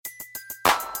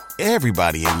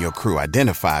Everybody in your crew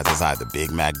identifies as either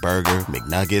Big Mac Burger,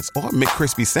 McNuggets, or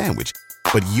McCrispy Sandwich.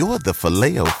 But you're the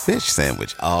Filet-O-Fish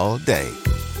Sandwich all day.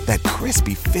 That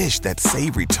crispy fish, that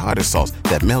savory tartar sauce,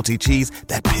 that melty cheese,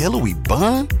 that pillowy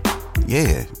bun.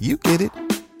 Yeah, you get it.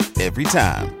 Every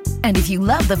time. And if you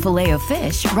love the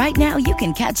Filet-O-Fish, right now you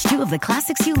can catch 2 of the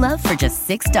classics you love for just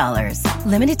 $6.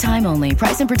 Limited time only.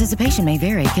 Price and participation may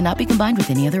vary. Cannot be combined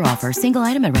with any other offer. Single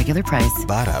item at regular price.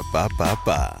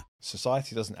 Ba-da-ba-ba-ba.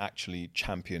 Society doesn't actually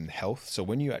champion health. So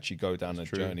when you actually go down a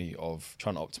journey of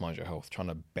trying to optimize your health, trying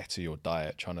to better your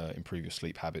diet, trying to improve your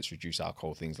sleep habits, reduce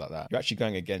alcohol, things like that, you're actually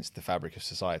going against the fabric of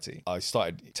society. I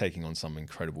started taking on some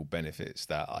incredible benefits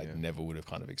that I never would have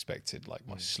kind of expected. Like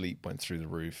my sleep went through the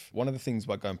roof. One of the things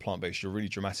by going plant-based, you're really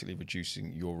dramatically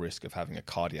reducing your risk of having a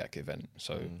cardiac event.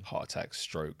 So heart attacks,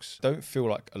 strokes. Don't feel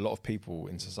like a lot of people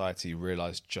in society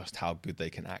realize just how good they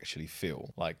can actually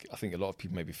feel. Like I think a lot of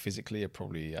people maybe physically are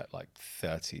probably at like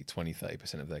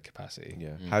 30% of their capacity.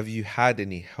 Yeah. Have you had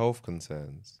any health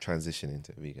concerns transitioning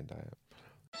to a vegan diet?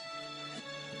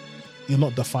 You're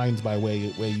not defined by where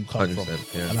you come from.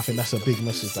 Yeah. And I think that's a big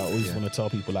message that I always want to tell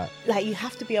people. Like you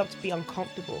have to be able to be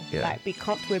uncomfortable. Yeah. Like be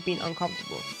comfortable with being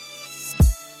uncomfortable.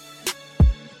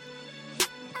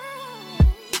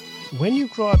 When you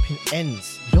grow up in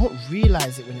ends, you don't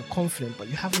realise it when you're confident, but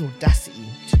you have an audacity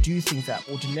to do things that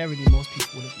ordinarily most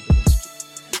people wouldn't be willing to do.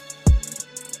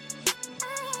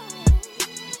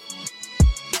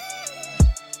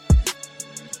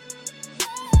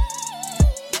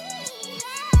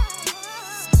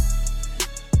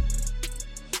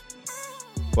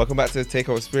 Welcome back to the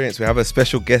Takeover Experience. We have a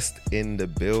special guest in the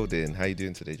building. How you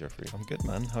doing today, Jeffrey? I'm good,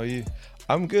 man. How are you?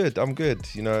 I'm good.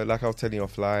 You know, like I was telling you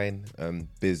offline,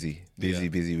 busy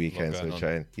weekend. So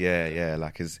trying,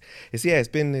 like it's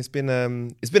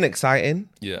been exciting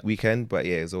weekend, but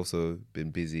yeah, it's also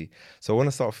been busy. So I want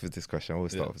to start off with this question. I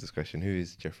always start off with this question: Who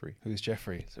is Jeffrey? Who's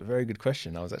Jeffrey? It's a very good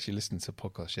question. I was actually listening to a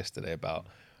podcast yesterday about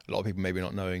a lot of people maybe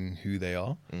not knowing who they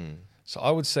are. So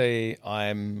I would say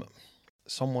I'm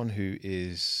someone who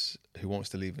wants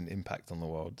to leave an impact on the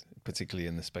world, particularly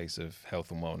in the space of health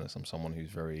and wellness. I'm someone who's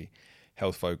very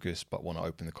health focused, but want to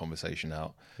open the conversation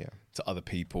out to other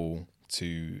people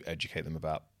to educate them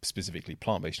about specifically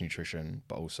plant-based nutrition,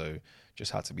 but also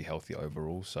just how to be healthy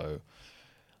overall. So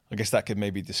I guess that could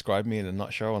maybe describe me in a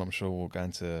nutshell, and I'm sure we'll go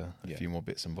into a few more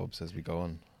bits and bobs as we go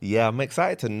on. Yeah, I'm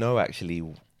excited to know actually.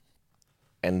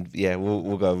 And yeah,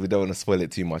 we'll go. We don't want to spoil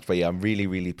it too much, but yeah, I'm really,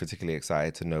 really particularly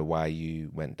excited to know why you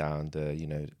went down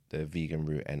the vegan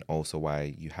route, and also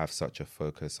why you have such a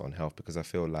focus on health. Because I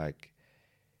feel like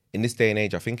in this day and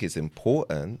age, I think it's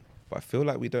important, but I feel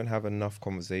like we don't have enough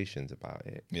conversations about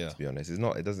it. Yeah, to be honest,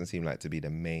 it doesn't seem like to be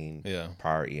the main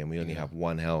priority, and we only have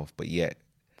one health, but yet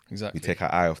we take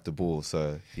our eye off the ball.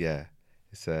 So yeah,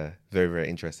 it's very, very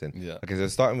interesting. Yeah. Okay, so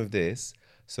starting with this.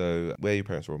 So where are your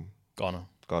parents from? Ghana.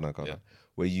 Yeah.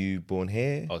 Were you born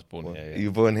here? I was born here, yeah. You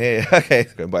were born here? Okay.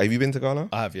 But have you been to Ghana?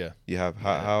 I have, yeah. You have?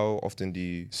 How often do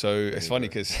you... So it's funny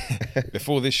because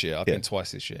before this year, I've been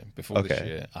twice this year. Before this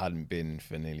year, I hadn't been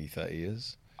for nearly 30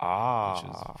 years. Which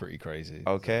is pretty crazy.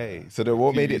 Okay. So then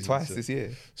what made it twice this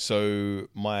year? So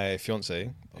my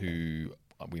fiance, who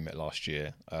we met last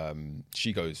year,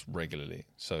 she goes regularly.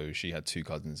 So she had 2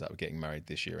 cousins that were getting married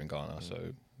this year in Ghana. So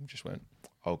we just went.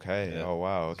 Okay. Yeah. Oh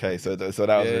wow. Okay. So that was the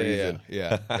reason.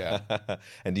 Yeah.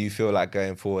 And do you feel like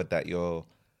going forward that you're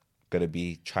gonna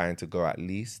be trying to go at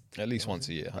least once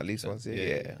a year? 100%. At least once a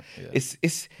year. Yeah.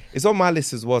 It's on my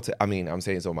list as well. I'm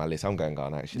saying it's on my list. I'm going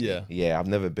Ghana actually. Yeah. I've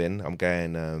never been. I'm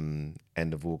going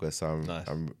end of August. So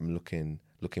I'm looking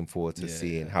forward to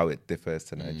seeing how it differs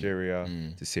to Nigeria,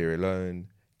 to Sierra Leone,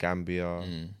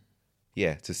 Gambia.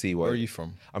 Yeah, to see what... Where are you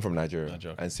from? I'm from Nigeria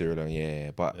and Sierra Leone,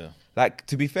 yeah. But, like,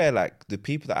 to be fair, like, the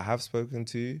people that I have spoken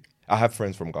to... I have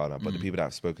friends from Ghana, but the people that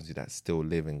I've spoken to that still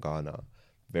live in Ghana,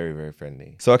 very, very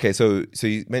friendly. So, okay, so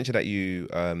you mentioned that you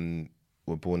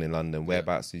were born in London.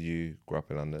 Whereabouts did you grow up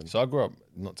in London? So I grew up,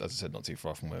 not too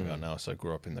far from where we are now. So I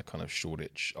grew up in the kind of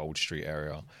Shoreditch, Old Street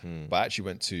area. But I actually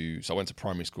went to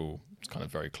primary school, it's kind of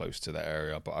very close to that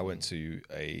area. But I went to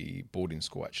a boarding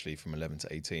school, actually, from 11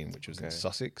 to 18, which was in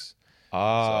Sussex. So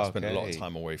I spent a lot of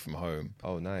time away from home.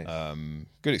 Oh, nice.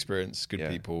 Good experience, good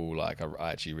people. Like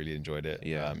I actually really enjoyed it.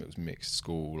 Yeah. It was mixed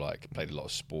school. Like played a lot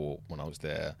of sport when I was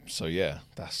there. So yeah,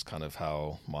 that's kind of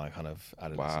how my kind of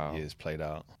adolescent years played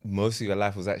out. Most of your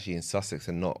life was actually in Sussex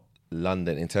and not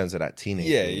London in terms of that teenage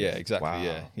Yeah, years? yeah, exactly.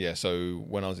 Wow. Yeah. So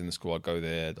when I was in the school, I'd go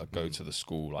there. I'd go to the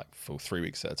school like for 3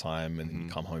 weeks at a time, and then you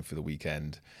come home for the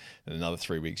weekend. And another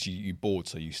 3 weeks, you bored,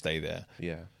 so you stay there.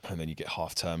 Yeah. And then you get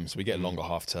half terms. So we get longer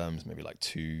half terms, maybe like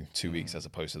two weeks as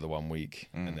opposed to the 1 week.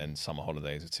 And then summer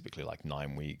holidays are typically like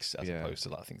 9 weeks as opposed to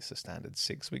like, I think it's the standard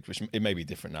 6 weeks, which it may be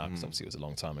different now because obviously it was a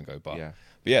long time ago. But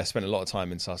yeah, I spent a lot of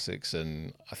time in Sussex,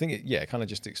 and I think it kind of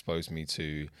just exposed me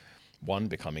to one,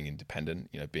 becoming independent,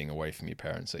 being away from your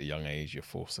parents at a young age. You're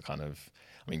forced to kind of,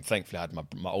 thankfully I had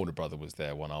my older brother was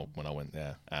there when I went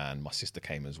there, and my sister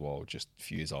came as well just a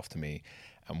few years after me.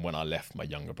 And when I left, my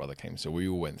younger brother came. So we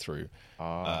all went through.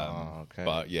 Okay.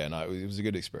 But yeah, no, it was a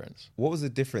good experience. What was the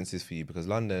differences for you? Because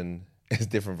London is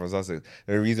different from Sussex.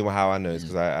 The reason how I know is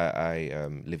because I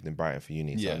lived in Brighton for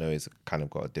uni, so I know it's kind of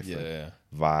got a different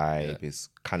vibe. It's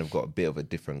kind of got a bit of a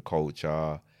different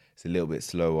culture. It's a little bit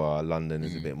slower. London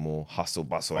is a bit more hustle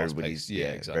bustle. Everybody's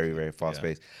exactly. Very, very fast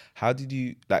paced. How did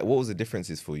you what was the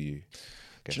differences for you?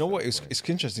 Do you know what? It's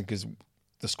interesting because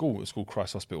the school was called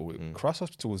Christ Hospital. Christ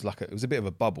Hospital was it was a bit of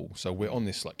a bubble. So we're on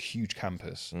this like huge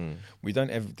campus. We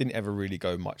didn't ever really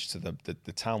go much to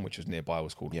the town which was nearby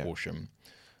was called Horsham.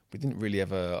 We didn't really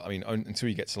ever. Until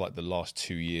you get to like the last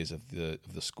 2 years of the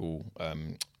school,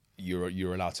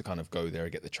 you're allowed to kind of go there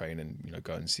and get the train and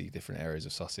go and see different areas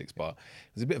of Sussex. But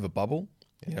it was a bit of a bubble.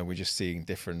 We're just seeing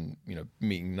different,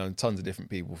 meeting tons of different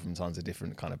people from tons of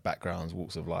different kind of backgrounds,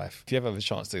 walks of life. If you ever have a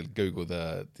chance to Google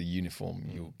the uniform,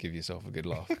 you'll give yourself a good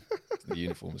laugh. The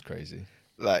uniform was crazy.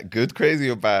 Like good, crazy,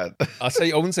 or bad? I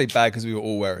wouldn't say bad because we were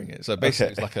all wearing it. So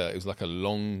basically, it was like a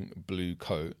long blue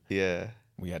coat. Yeah.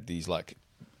 We had these like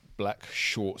black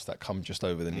shorts that come just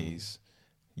over the knees,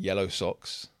 yellow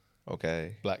socks.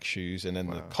 Okay. Black shoes, and then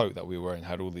the coat that we were wearing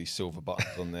had all these silver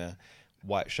buttons on there.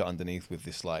 White shirt underneath with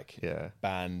this like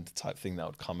band type thing that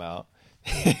would come out.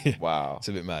 Wow. It's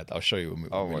a bit mad. I'll show you when we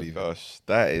Oh my leave. gosh.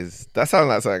 That sounds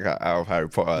like something out of Harry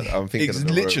Potter. I'm thinking It's of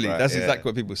the literally, road, right? that's exactly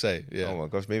what people say. Yeah. Oh my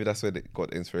gosh, maybe that's where they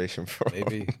got the inspiration from.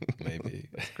 Maybe.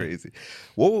 That's crazy.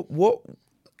 What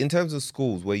in terms of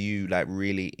schools, were you like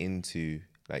really into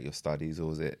like your studies, or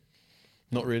was it?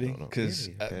 Not really, because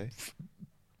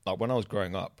like when I was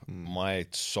growing up, Mm. my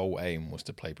sole aim was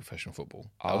to play professional football.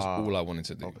 That was all I wanted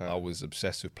to do. Okay. I was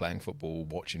obsessed with playing football,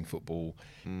 watching football,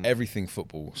 Mm. everything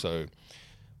football. So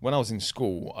when I was in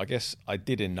school, I guess I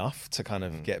did enough to kind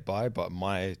of get by, but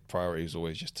my priority was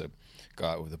always just to go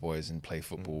out with the boys and play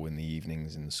football in the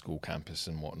evenings in the school campus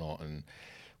and whatnot. And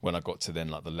when I got to then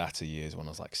like the latter years, when I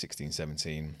was like 16,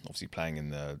 17, obviously playing in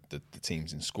the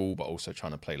teams in school, but also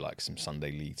trying to play like some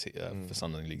Sunday league for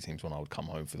Sunday league teams when I would come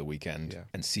home for the weekend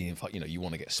and seeing if you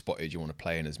want to get spotted, you want to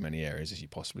play in as many areas as you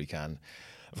possibly can.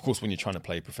 Of course, when you're trying to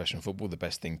play professional football, the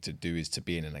best thing to do is to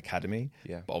be in an academy.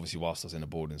 Yeah. But obviously, whilst I was in a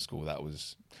boarding school, I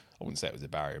wouldn't say it was a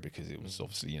barrier because it was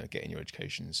obviously, getting your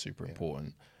education is super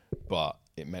important. But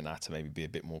it meant I had to maybe be a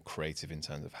bit more creative in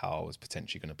terms of how I was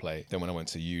potentially going to play. Then when I went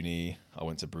to uni, I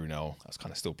went to Brunel. I was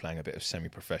kind of still playing a bit of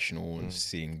semi-professional and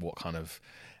seeing what kind of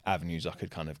avenues I could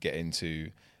kind of get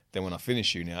into. Then when I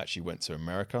finished uni, I actually went to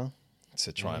America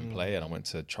to try and play, and I went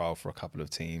to trial for a couple of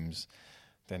teams.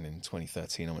 Then in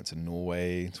 2013, I went to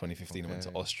Norway. In 2015, I went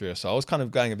to Austria. So I was kind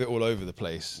of going a bit all over the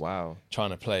place. Wow. Trying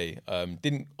to play.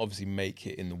 Didn't obviously make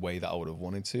it in the way that I would have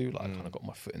wanted to. Like I kind of got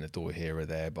my foot in the door here or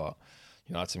there, but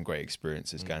I had some great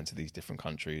experiences going to these different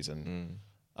countries, and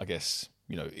I guess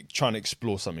trying to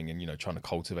explore something and trying to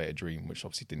cultivate a dream, which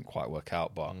obviously didn't quite work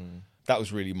out, but that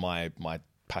was really my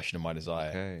passion and my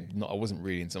desire. I wasn't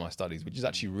really into my studies, which is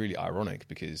actually really ironic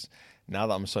because now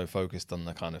that I'm so focused on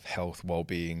the kind of health,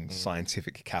 well-being,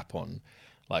 scientific cap on,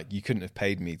 like you couldn't have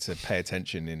paid me to pay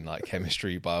attention in like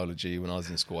chemistry, biology when I was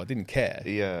in school. I didn't care.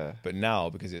 Yeah. But now,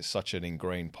 because it's such an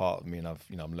ingrained part of me, and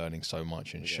I'm learning so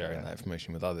much and sharing that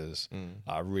information with others,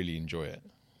 I really enjoy it.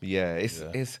 Yeah,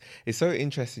 it's so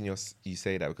interesting you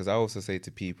say that, because I also say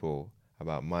to people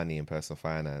about money and personal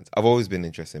finance. I've always been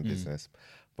interested in business,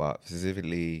 but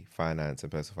specifically finance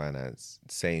and personal finance,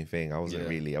 same thing. I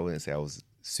wouldn't say I was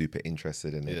super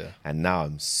interested in it. And now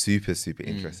I'm super, super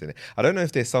interested in it. I don't know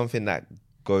if there's something that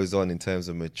goes on in terms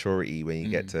of maturity when you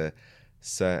get to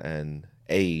certain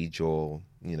age, or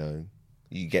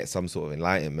you get some sort of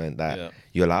enlightenment that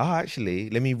you're like, oh, actually,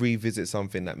 let me revisit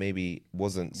something that maybe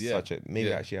wasn't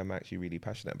actually I'm actually really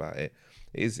passionate about it.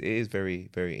 It is very,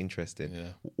 very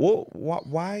interesting.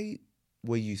 Why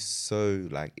were you so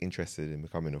like interested in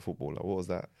becoming a footballer? What was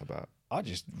that about? I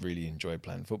just really enjoyed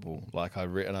playing football. Like I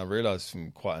realized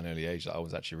from quite an early age that I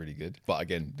was actually really good. But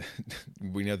again,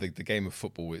 we know the game of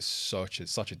football is such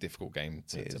a difficult game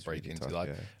to break really into. Tough, like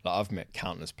I've met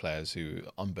countless players who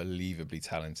are unbelievably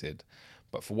talented,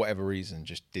 but for whatever reason,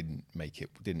 just didn't make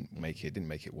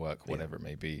it work, whatever it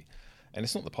may be. And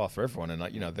it's not the path for everyone. And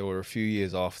like, you know, there were a few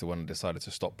years after when I decided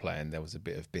to stop playing, there was a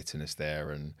bit of bitterness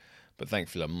there. But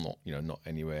thankfully, I'm not, you know, not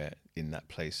anywhere in that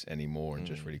place anymore, and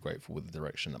just really grateful with the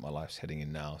direction that my life's heading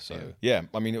in now. So yeah,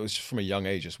 I mean, it was from a young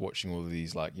age, just watching all of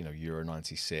these, like, you know, Euro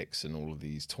 '96 and all of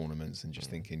these tournaments, and just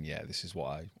thinking, yeah, this is what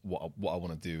I want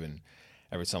to do. And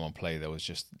every time I play, there was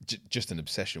just an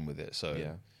obsession with it. So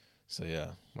yeah,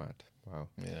 Mad. Wow.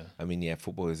 yeah. I mean, yeah,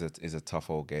 football is a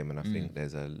tough old game, and I think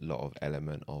there's a lot of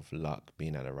element of luck,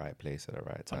 being at the right place at the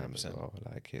right time 100%. as well.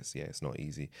 Like it's not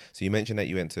easy. So you mentioned that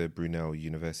you went to Brunel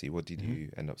University. What did you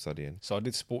end up studying? So I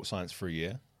did sports science for a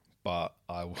year, but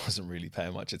I wasn't really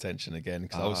paying much attention again,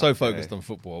 because I was so focused on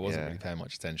football. I wasn't really paying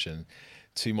much attention.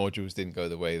 2 modules didn't go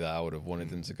the way that I would have wanted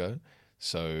them to go.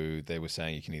 So they were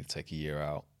saying you can either take a year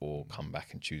out or come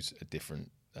back and choose a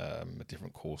different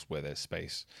course where there's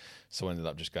space. So I ended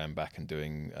up just going back and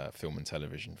doing film and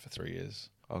television for 3 years.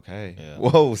 Okay. Yeah.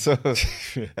 Whoa. So sports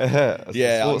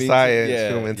science,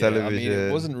 film and television. I mean,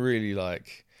 it wasn't really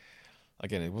like,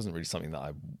 again, it wasn't really something that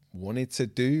I wanted to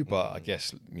do, but I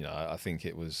guess, you know, I think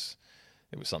it was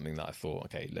something that I thought,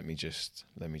 okay, let me just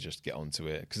get onto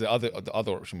it, because the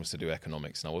other option was to do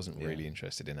economics, and I wasn't really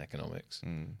interested in economics.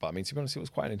 But I mean, to be honest, it was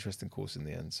quite an interesting course in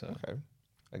the end. So. Okay.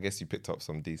 I guess you picked up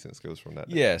some decent skills from that.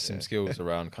 Yeah, some skills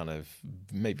around kind of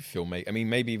maybe filmmaking. I mean,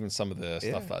 maybe even some of the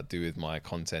stuff that I do with my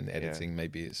content editing,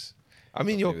 maybe it's... I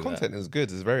mean, your content is good.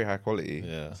 It's very high quality.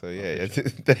 Yeah. So yeah,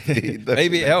 definitely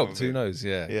maybe it helped. Who knows?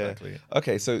 Yeah, exactly.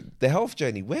 Okay, so the health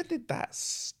journey, where did that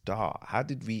start? How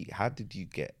did you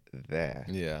get there?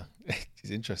 Yeah, it's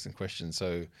an interesting question.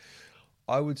 So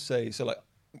I would say, like,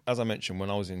 as I mentioned, when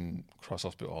I was in Cross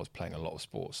Hospital, I was playing a lot of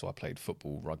sports. So I played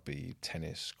football, rugby,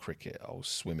 tennis, cricket. I was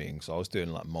swimming. So I was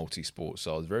doing like multi-sports.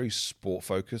 So I was very sport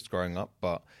focused growing up,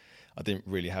 but I didn't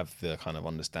really have the kind of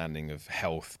understanding of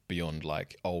health beyond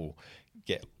like,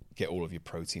 get all of your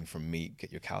protein from meat,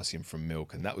 get your calcium from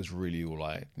milk. And that was really all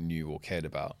I knew or cared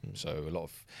about. So and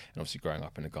obviously growing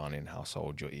up in a Ghanaian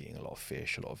household, you're eating a lot of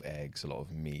fish, a lot of eggs, a lot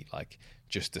of meat, like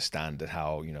just the standard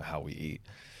how we eat.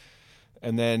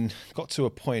 And then got to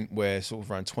a point where sort of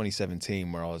around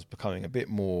 2017, where I was becoming a bit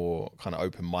more kind of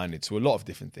open-minded to a lot of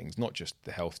different things, not just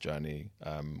the health journey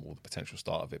or the potential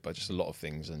start of it, but just a lot of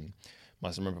things. And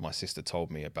I remember my sister told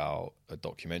me about a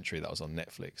documentary that was on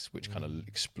Netflix, which kind of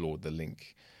explored the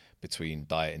link between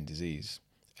diet and disease.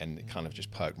 And it kind of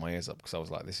just perked my ears up, because I was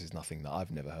like, this is nothing that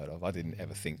I've never heard of. I didn't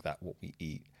ever think that what we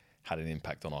eat had an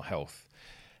impact on our health.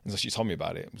 And so she told me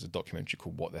about it. It was a documentary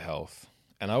called What the Health.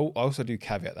 And I also do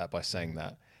caveat that by saying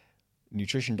that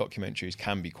nutrition documentaries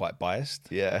can be quite biased.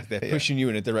 Yeah. They're pushing you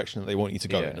in a direction that they want you to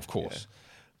go in, of Yeah. course.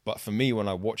 But for me, when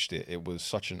I watched it, it was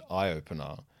such an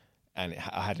eye-opener. And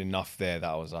I had enough there that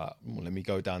I was like, well, let me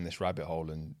go down this rabbit hole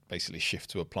and basically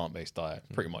shift to a plant-based diet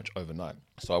pretty much overnight.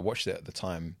 So I watched it at the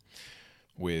time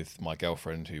with my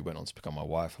girlfriend, who went on to become my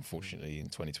wife. Unfortunately, in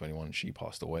 2021, she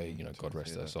passed away, you know, God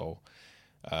rest her soul.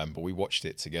 But we watched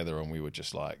it together, and we were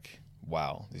just like,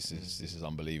 wow, this is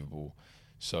unbelievable.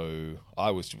 So I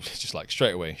was just like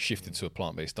straight away shifted to a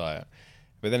plant-based diet.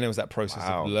 But then there was that process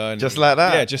of learning. Just like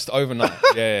that? Yeah, just overnight.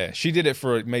 yeah. She did it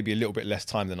for maybe a little bit less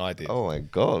time than I did. Oh my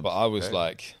God. But I was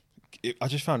like, I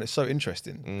just found it so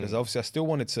interesting, because obviously I still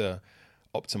wanted to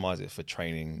optimize it for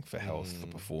training, for health, for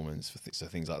performance, for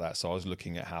things like that. So I was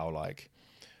looking at how, like,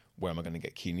 where am I going to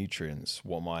get key nutrients?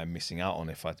 What am I missing out on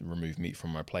if I remove meat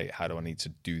from my plate? How do I need to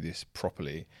do this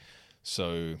properly?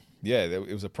 So yeah,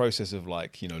 it was a process of,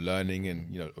 like, you know, learning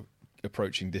and, you know,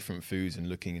 approaching different foods and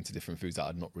looking into different foods that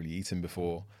I'd not really eaten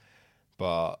before.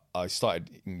 But I started,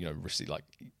 you know, like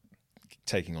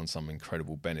taking on some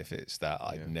incredible benefits that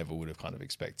I never would have kind of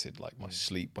expected. Like my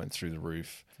sleep went through the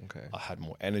roof. Okay. I had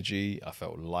more energy. I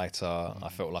felt lighter. I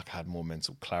felt like I had more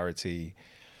mental clarity.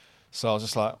 So I was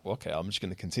just like, well, okay, I'm just going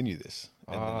to continue this.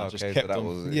 And then I just kept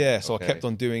on. So I kept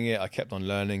on doing it. I kept on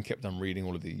learning, kept on reading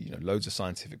all of the, you know, loads of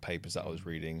scientific papers that I was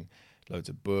reading, loads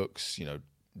of books, you know,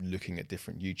 looking at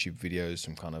different YouTube videos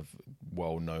from kind of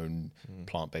well-known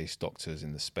plant-based doctors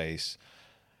in the space.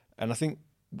 And I think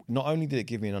not only did it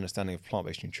give me an understanding of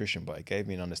plant-based nutrition, but it gave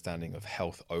me an understanding of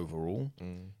health overall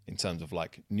in terms of,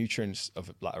 like, nutrients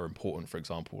like are important, for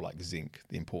example, like zinc,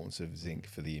 the importance of zinc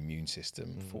for the immune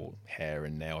system, for hair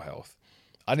and nail health.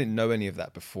 I didn't know any of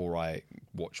that before I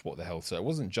watched What the Health. So it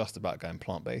wasn't just about going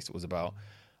plant-based. It was about,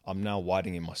 I'm now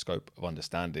widening my scope of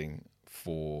understanding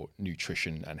for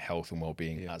nutrition and health and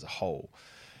well-being as a whole.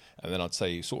 And then I'd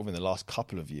say sort of in the last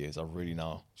couple of years, I've really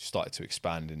now started to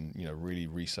expand and, you know, really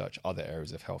research other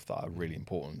areas of health that are really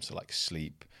important. So like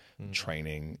sleep,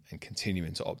 training, and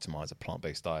continuing to optimize a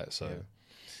plant-based diet. So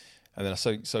And then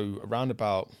so around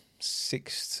about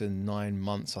 6 to 9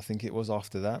 months, I think it was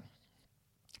after that,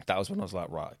 that was when I was like,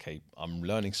 right, okay, I'm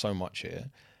learning so much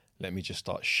here. Let me just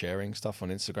start sharing stuff on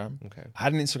Instagram. Okay. I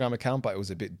had an Instagram account, but it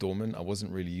was a bit dormant. I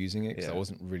wasn't really using it because I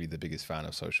wasn't really the biggest fan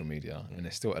of social media. And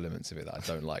there's still elements of it that I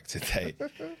don't like today.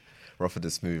 Rougher the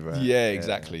smooth, right? Yeah,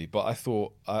 exactly. But I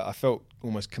thought, I felt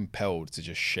almost compelled to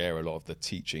just share a lot of the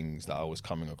teachings that I was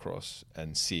coming across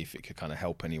and see if it could kind of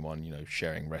help anyone,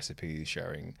 sharing recipes,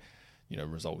 sharing,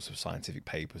 results of scientific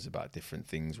papers about different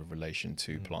things with relation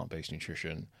to plant-based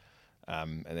nutrition.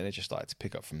 And then it just started to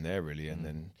pick up from there, really. And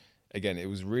then, again, it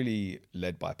was really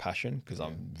led by passion because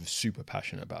I'm super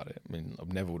passionate about it. I mean, I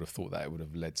never would have thought that it would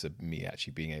have led to me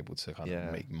actually being able to kind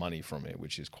of make money from it,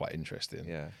 which is quite interesting.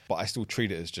 Yeah. But I still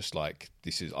treat it as just like,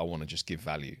 I want to just give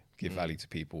value to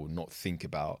people, not think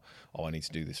about, I need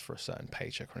to do this for a certain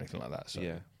paycheck or anything like that. So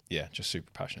yeah, just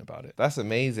super passionate about it. That's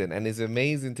amazing. And it's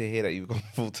amazing to hear that you've gone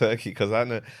full turkey because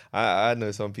I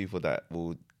know some people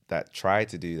that try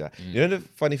to do that. You know, the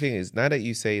funny thing is, now that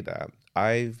you say that,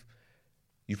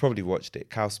 you probably watched it.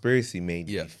 Cowspiracy made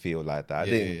me feel like that. I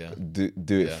didn't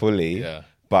do it fully,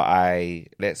 but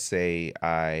let's say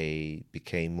I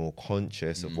became more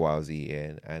conscious of what I was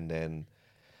eating, and then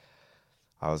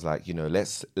I was like,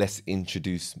 let's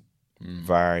introduce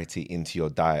variety into your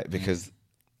diet because,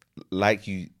 like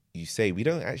you say, we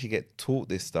don't actually get taught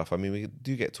this stuff. I mean, we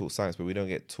do get taught science, but we don't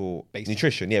get taught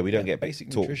nutrition. Yeah, we don't get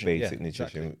basic taught nutrition. basic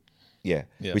nutrition. Exactly.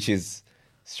 Yeah, which is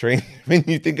strange when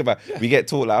you think about it. We get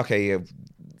taught like, okay,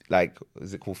 like,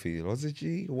 is it called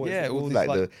physiology? What is it called?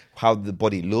 Like how the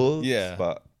body looks,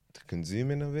 but the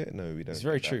consuming of it, no, we don't. It's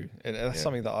very true. And that's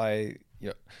something that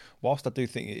whilst I do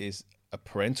think it is a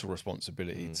parental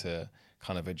responsibility to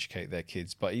kind of educate their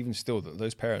kids, but even still,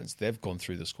 those parents, they've gone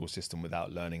through the school system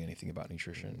without learning anything about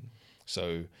nutrition.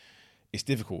 So it's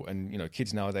difficult. And,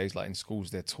 kids nowadays, like in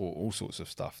schools, they're taught all sorts of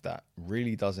stuff that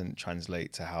really doesn't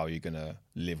translate to how you're going to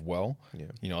live well.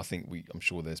 Yeah. I think I'm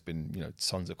sure there's been,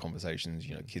 tons of conversations,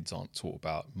 kids aren't taught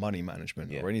about money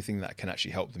management or anything that can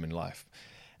actually help them in life.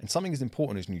 And something as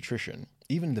important as nutrition,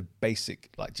 even the basic,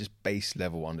 like just base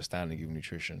level understanding of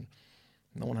nutrition,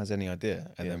 no one has any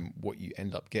idea. And then what you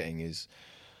end up getting is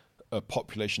a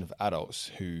population of adults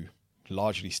who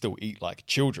largely still eat like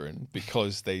children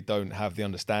because they don't have the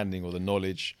understanding or the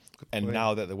knowledge. And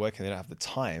now that they're working, they don't have the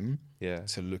time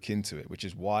to look into it, which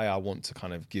is why I want to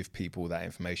kind of give people that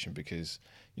information because,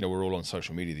 we're all on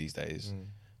social media these days.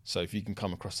 So if you can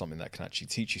come across something that can actually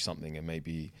teach you something and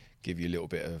maybe give you a little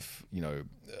bit of,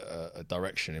 a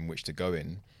direction in which to go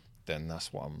in, then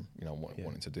that's what I'm,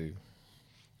 wanting to do.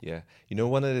 Yeah.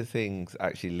 One of the things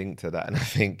actually linked to that, and I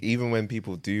think even when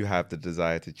people do have the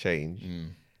desire to change,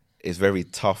 it's very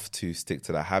tough to stick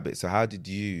to that habit. So how did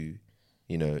you,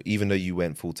 even though you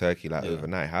went full turkey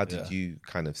overnight, how did you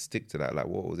kind of stick to that? Like,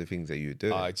 what were the things that you were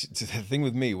doing? The thing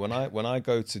with me, when I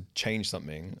go to change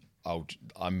something,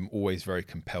 I'm always very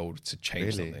compelled to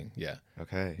change something. Yeah.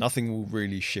 Okay. Nothing will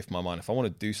really shift my mind. If I want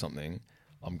to do something,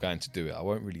 I'm going to do it. I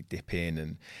won't really dip in,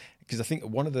 and because I think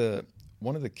one of the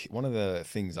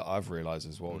things that I've realized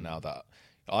as well now that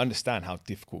I understand how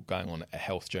difficult going on a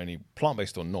health journey,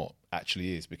 plant-based or not,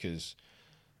 actually is because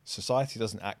society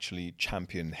doesn't actually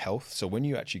champion health. So when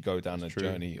you actually go down a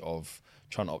journey of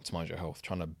trying to optimize your health,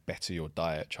 trying to better your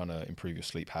diet, trying to improve your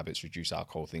sleep habits, reduce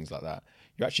alcohol, things like that,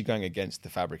 you're actually going against the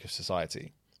fabric of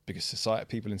society because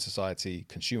people in society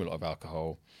consume a lot of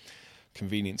alcohol.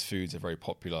 Convenience foods are very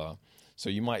popular. So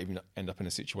you might even end up in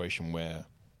a situation where,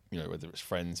 whether it's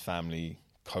friends, family,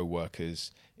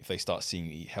 co-workers, if they start seeing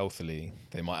you eat healthily,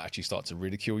 they might actually start to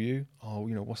ridicule you. Oh,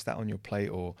 what's that on your plate?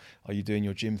 Or are you doing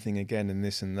your gym thing again and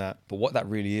this and that? But what that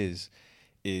really is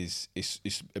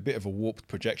a bit of a warped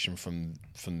projection from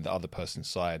the other person's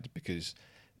side because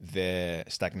their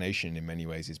stagnation in many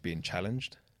ways is being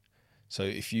challenged. So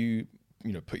if you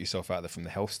put yourself out there from the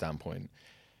health standpoint,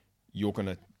 you're going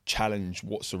to challenge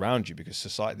what's around you because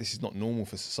this is not normal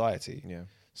for society. Yeah.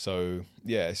 So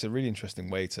yeah, it's a really interesting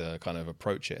way to kind of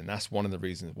approach it. And that's one of the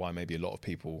reasons why maybe a lot of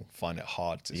people find it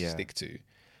hard to stick to,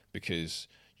 because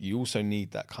you also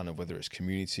need that kind of, whether it's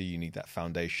community, you need that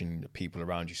foundation, the people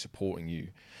around you supporting you.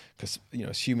 Because,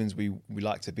 as humans, we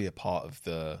like to be a part of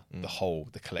the whole,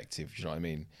 the collective, you know what I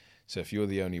mean? So if you're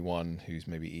the only one who's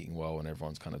maybe eating well and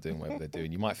everyone's kind of doing whatever they're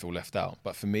doing, you might feel left out.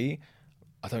 But for me,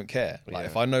 I don't care.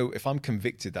 Like if I'm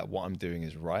convicted that what I'm doing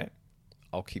is right,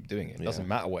 I'll keep doing it. It doesn't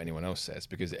matter what anyone else says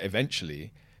because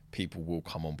eventually people will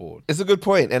come on board. It's a good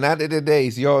point. And at the end of the day,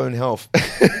 it's your own health.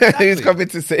 Exactly. Who's coming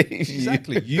to save you?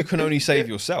 Exactly. You can only save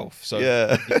yourself. So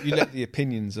if you let the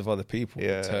opinions of other people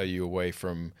deter you away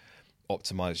from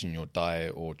optimizing your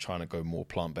diet or trying to go more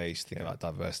plant-based, thinking about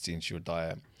diversity into your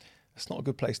diet, it's not a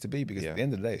good place to be, because at the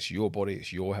end of the day, it's your body,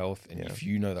 it's your health. And if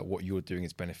you know that what you're doing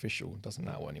is beneficial, it doesn't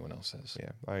matter what anyone else says.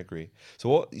 Yeah, I agree.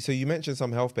 So you mentioned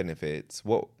some health benefits.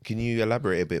 Can you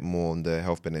elaborate a bit more on the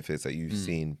health benefits that you've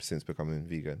seen since becoming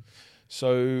vegan?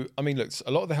 So, I mean, look,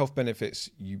 a lot of the health benefits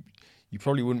you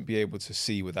probably wouldn't be able to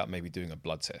see without maybe doing a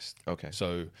blood test. Okay.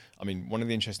 So, I mean, one of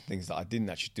the interesting things that I didn't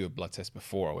actually do a blood test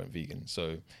before I went vegan.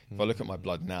 So if I look at my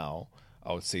blood now,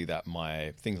 I would see that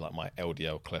my things like my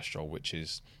LDL cholesterol, which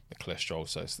is the cholesterol,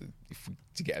 so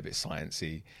to get a bit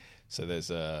sciencey, so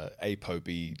there's a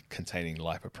ApoB containing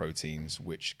lipoproteins,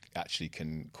 which actually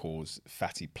can cause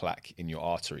fatty plaque in your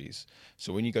arteries.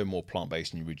 So when you go more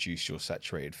plant-based and you reduce your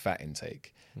saturated fat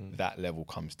intake, that level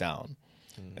comes down.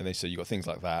 And then so you've got things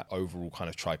like that, overall kind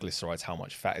of triglycerides, how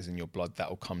much fat is in your blood, that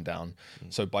will come down.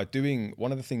 So by doing,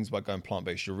 one of the things by going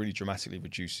plant-based, you're really dramatically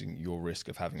reducing your risk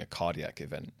of having a cardiac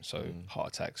event. So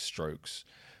heart attacks, strokes,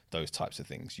 those types of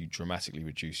things. You dramatically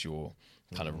reduce your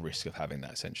kind of risk of having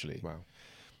that, essentially. Wow.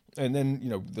 And then,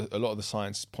 a lot of the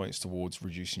science points towards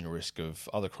reducing your risk of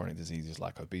other chronic diseases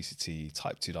like obesity,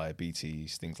 type 2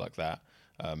 diabetes, things like that.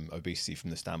 Obesity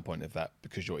from the standpoint of that,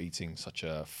 because you're eating such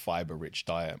a fiber-rich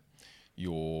diet,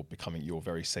 you're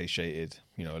very satiated.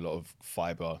 A lot of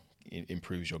fiber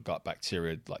improves your gut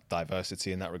bacteria, like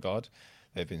diversity in that regard.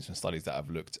 There have been some studies that have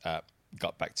looked at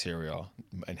gut bacteria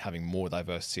and having more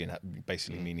diversity, and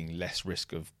basically meaning less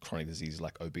risk of chronic diseases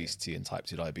like obesity and type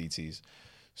 2 diabetes.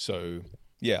 So,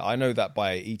 yeah, I know that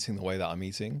by eating the way that I'm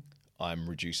eating, I'm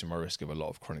reducing my risk of a lot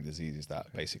of chronic diseases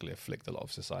that basically afflict a lot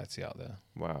of society out there.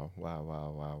 Wow.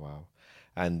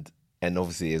 And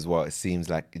obviously as well, it seems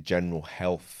like general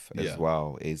health as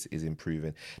well is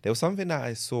improving. There was something that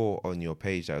I saw on your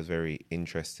page that was very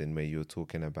interesting, where you were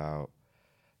talking about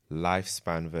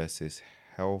lifespan versus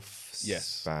health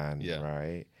span,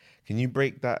 right? Can you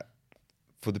break that,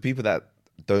 for the people that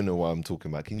don't know what I'm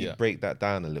talking about, can you break that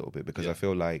down a little bit? Because I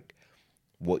feel like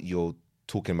what you're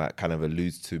talking about kind of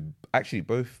alludes to actually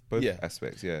both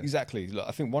aspects. Yeah, exactly. Look,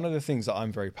 I think one of the things that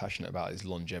I'm very passionate about is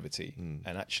longevity.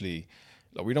 And actually,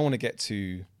 like, we don't want to get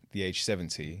to the age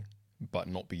 70 but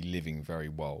not be living very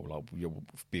well. Like, you'll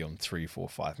be on 3, 4,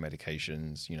 5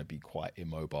 medications, be quite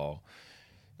immobile.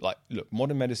 Like, look,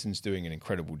 modern medicine's doing an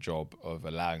incredible job of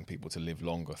allowing people to live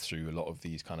longer through a lot of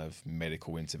these kind of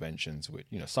medical interventions, which,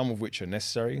 some of which are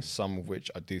necessary, some of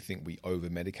which I do think we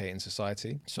over-medicate in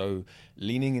society. So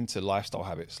leaning into lifestyle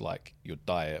habits like your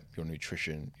diet, your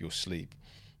nutrition, your sleep,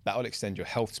 that will extend your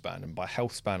health span. And by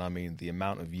health span, I mean the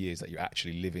amount of years that you're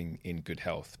actually living in good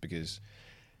health, because,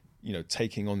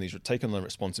 taking on the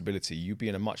responsibility, you'd be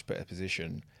in a much better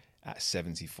position at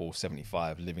 74,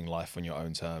 75, living life on your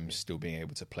own terms, still being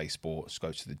able to play sports,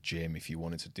 go to the gym if you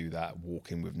wanted to do that,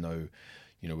 walking with no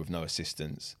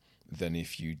assistance, than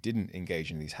if you didn't engage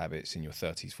in these habits in your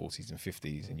 30s, 40s and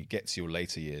 50s, and you get to your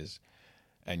later years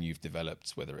and you've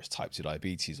developed, whether it's type 2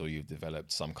 diabetes or you've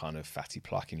developed some kind of fatty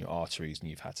plaque in your arteries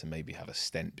and you've had to maybe have a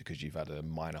stent because you've had a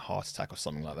minor heart attack or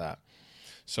something like that.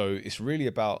 So it's really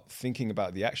about thinking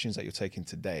about the actions that you're taking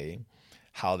today,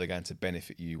 how they're going to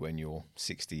benefit you when you're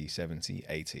 60, 70,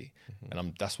 80.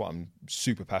 And that's what I'm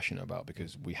super passionate about,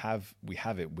 because we have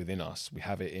it within us. We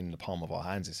have it in the palm of our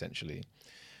hands, essentially,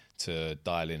 to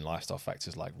dial in lifestyle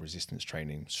factors like resistance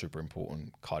training, super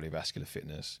important, cardiovascular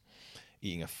fitness,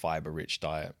 eating a fiber-rich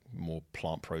diet, more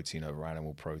plant protein over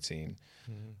animal protein,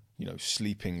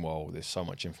 sleeping well. There's so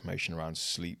much information around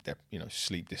sleep,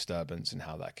 sleep disturbance and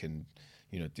how that can,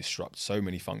 disrupt so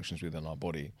many functions within our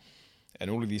body. And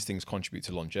all of these things contribute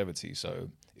to longevity. So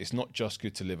it's not just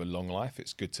good to live a long life,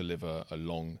 it's good to live a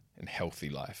long and healthy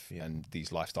life. Yeah. And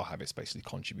these lifestyle habits basically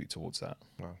contribute towards that.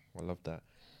 Wow, I love that.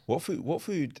 What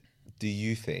food do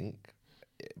you think,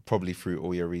 probably through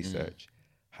all your research,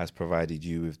 has provided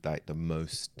you with like the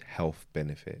most health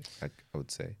benefit, I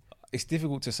would say? It's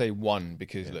difficult to say one,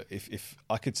 because look, if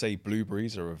I could say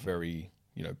blueberries are a very,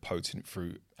 potent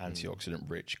fruit, antioxidant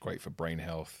rich, great for brain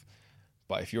health.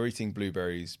 But if you're eating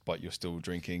blueberries, but you're still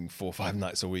drinking 4 or 5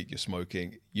 nights a week, you're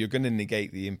smoking, you're going to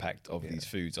negate the impact of these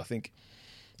foods. I think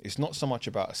it's not so much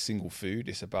about a single food,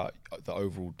 it's about the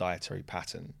overall dietary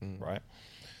pattern, right?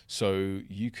 So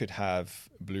you could have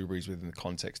blueberries within the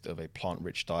context of a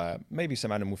plant-rich diet, maybe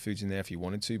some animal foods in there if you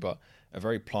wanted to, but a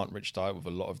very plant-rich diet with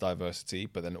a lot of diversity.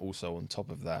 But then also on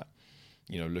top of that,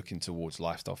 looking towards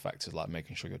lifestyle factors like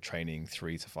making sure you're training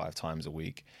 3 to 5 times a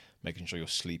week, making sure you're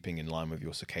sleeping in line with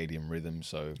your circadian rhythm.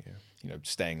 So,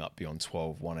 staying up beyond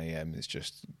 12, 1 a.m. is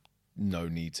just no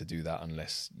need to do that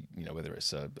unless, whether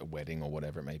it's a wedding or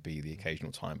whatever it may be, the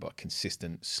occasional time, but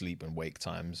consistent sleep and wake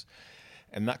times.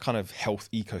 And that kind of health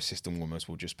ecosystem almost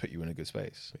will just put you in a good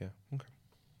space. Yeah. Okay.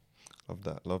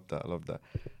 Love that.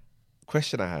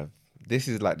 Question I have, this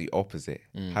is like the opposite.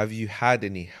 Have you had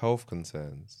any health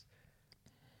concerns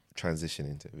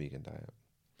transitioning to a vegan diet?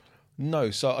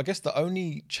 No, so I guess the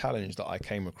only challenge that I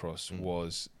came across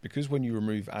was because when you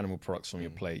remove animal products from your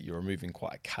plate, you're removing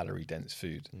quite a calorie-dense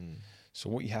food. So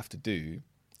what you have to do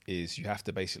is you have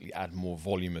to basically add more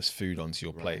voluminous food onto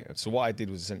your plate. So what I did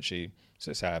was essentially,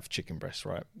 so let's say I have chicken breast,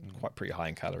 right? Quite pretty high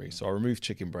in calories. So I removed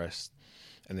chicken breast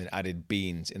and then added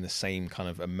beans in the same kind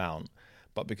of amount.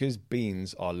 But because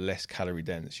beans are less calorie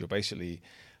dense, I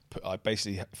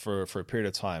basically, for a period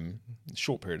of time,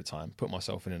 short period of time, put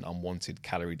myself in an unwanted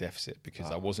calorie deficit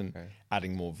because I wasn't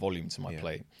adding more volume to my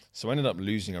plate. So I ended up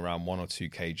losing around 1 or 2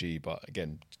 kg, but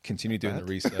again, continue doing the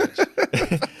research.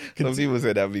 Some people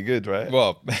say that'd be good, right?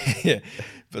 Well, yeah.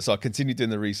 But so I continued doing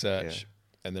the research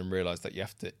and then realized that you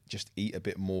have to just eat a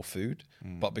bit more food.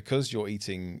 But because you're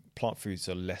eating, plant foods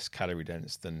are less calorie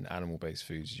dense than animal-based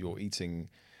foods, you're eating...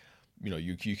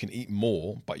 you can eat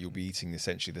more, but you'll be eating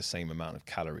essentially the same amount of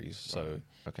calories. So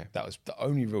that was the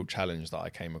only real challenge that I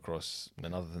came across.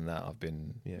 And other than that, I've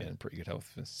been in pretty good health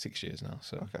for 6 years now.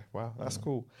 So wow, that's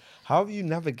cool. How have you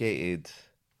navigated,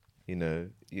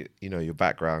 your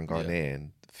background Ghanaian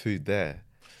food there?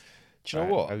 Do you know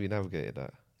what? How have you navigated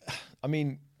that? I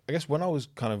mean, I guess when I was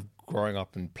kind of growing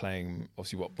up and playing,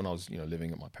 obviously when I was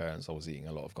living at my parents, I was eating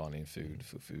a lot of Ghanaian food,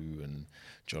 fufu and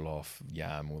jollof,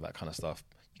 yam, all that kind of stuff.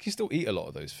 You can still eat a lot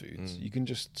of those foods. You can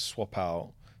just swap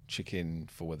out chicken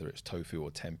for whether it's tofu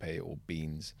or tempeh or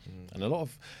beans. And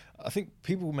I think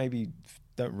people maybe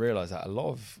don't realize that a lot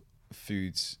of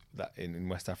foods that in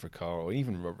West Africa or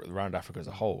even around Africa as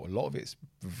a whole, a lot of it's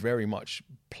very much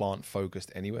plant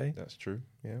focused anyway. That's true.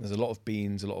 Yeah. There's a lot of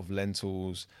beans, a lot of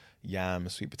lentils, yam,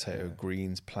 sweet potato,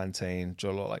 greens, plantain,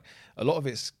 jollof. Like a lot of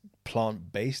it's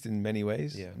plant based in many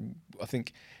ways. Yeah. I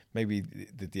think maybe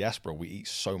the diaspora, we eat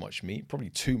so much meat, probably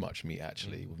too much meat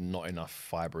actually, with not enough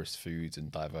fibrous foods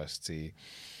and diversity.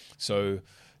 So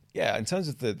yeah, in terms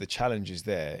of the challenges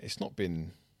there, it's not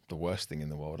been the worst thing in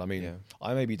the world. I mean,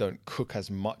 I maybe don't cook as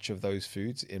much of those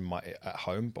foods at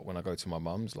home, but when I go to my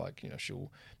mum's, like,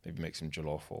 she'll maybe make some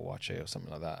jollof or wache or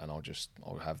something like that, and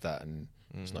I'll have that and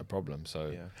it's no problem.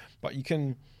 So, but you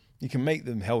can make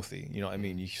them healthy, you know what I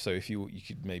mean? So if you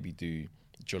could maybe do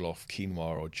jollof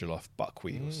quinoa or jollof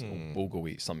buckwheat or bulgur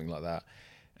wheat, something like that,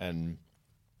 and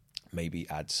maybe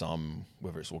add some,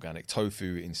 whether it's organic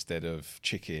tofu instead of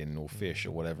chicken or fish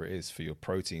or whatever it is for your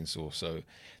protein source. So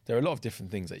there are a lot of different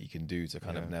things that you can do to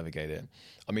kind of navigate it.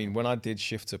 I mean, when I did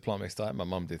shift to a plant-based diet, my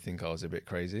mum did think I was a bit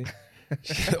crazy.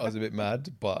 I was a bit mad,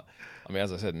 but I mean,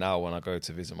 as I said, now when I go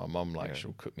to visit my mum, like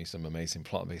she'll cook me some amazing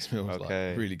plant-based meals, like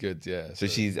really good. Yeah. So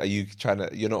are you trying to?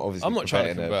 You're not obviously. I'm not trying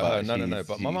to convert her. No.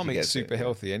 But my mum eats gets super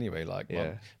healthy anyway. Like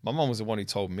my mum was the one who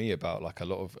told me about like a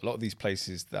lot of these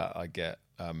places that I get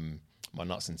my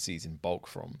nuts and seeds in bulk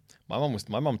from. My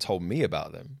mum told me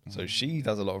about them. So she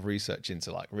does a lot of research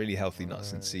into like really healthy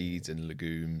nuts and seeds and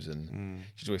legumes, and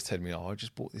she's always telling me, I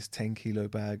just bought this 10 kilo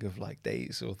bag of like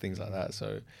dates or things like that.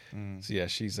 So yeah,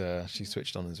 she's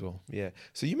switched on as well. Yeah.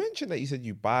 So you mentioned that you said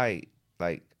you buy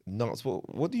like nuts.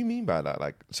 What do you mean by that?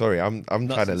 Like, sorry, I'm trying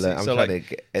to learn. I'm trying to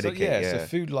get educate. So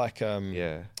food like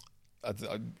I've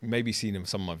maybe seen in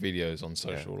some of my videos on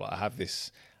social. Like I have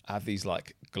these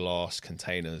like glass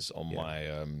containers on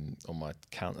my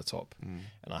countertop,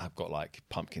 and I have got like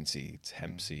pumpkin seeds,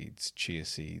 hemp seeds, chia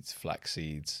seeds, flax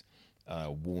seeds,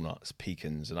 walnuts,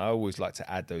 pecans, and I always like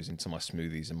to add those into my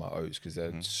smoothies and my oats because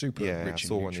they're super rich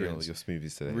in nutrients. Your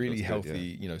smoothies today. Really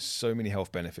healthy. So many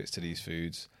health benefits to these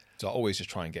foods. So I always just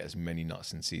try and get as many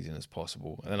nuts and seeds in as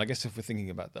possible. And then I guess if we're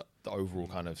thinking about the overall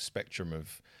kind of spectrum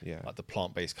of like the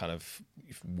plant-based kind of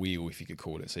wheel, if you could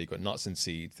call it. So you've got nuts and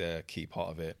seeds, they're a key part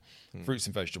of it. Fruits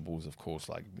and vegetables, of course,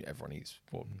 like everyone eats,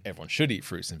 everyone should eat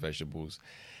fruits and vegetables.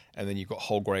 And then you've got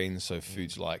whole grains, so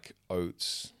foods like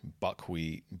oats,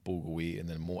 buckwheat, bulgur wheat, and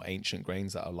then more ancient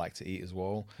grains that I like to eat as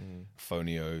well.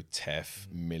 Fonio, teff,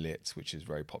 millet, which is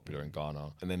very popular in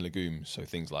Ghana. And then legumes, so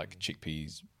things like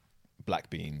chickpeas,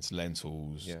 black beans,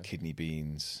 lentils, kidney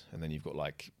beans, and then you've got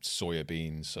like soya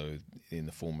beans, so in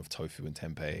the form of tofu and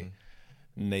tempeh,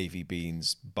 navy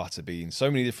beans, butter beans, so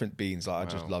many different beans. Like I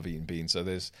just love eating beans. So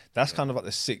that's kind of like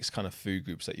the 6 kind of food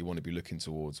groups that you want to be looking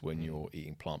towards when you're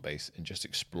eating plant-based and just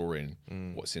exploring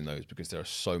what's in those, because there are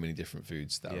so many different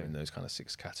foods that are in those kind of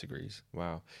 6 categories.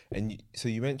 Wow. And so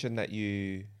you mentioned that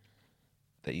you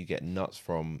get nuts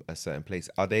from a certain place.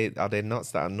 Are they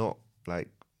nuts that are not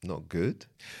good?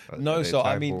 No, so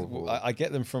I mean, I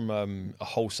get them from a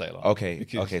wholesaler. Okay,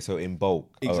 so in bulk.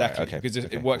 Exactly, right, because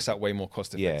it works out way more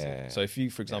cost effective. Yeah. So if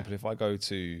you, for example, if I go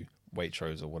to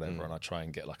Waitrose or whatever and I try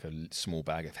and get like a small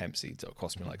bag of hemp seeds, it'll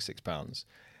cost me like £6.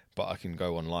 but I can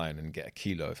go online and get a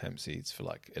kilo of hemp seeds for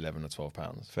like 11 or 12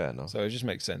 pounds. Fair enough. So it just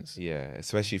makes sense. Yeah,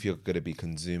 especially if you're going to be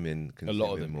consuming A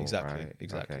lot of them, more, exactly, right?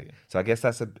 exactly. Okay. So I guess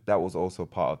that was also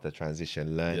part of the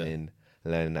transition, learning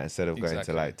that instead of going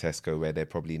to like Tesco where they're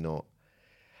probably not.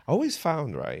 I always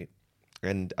found, right,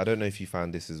 and I don't know if you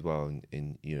found this as well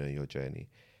in your journey.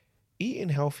 Eating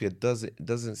healthier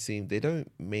doesn't seem they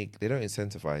don't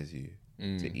incentivize you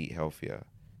to eat healthier.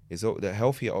 The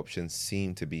healthier options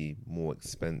seem to be more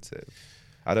expensive.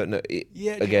 I don't know. Again,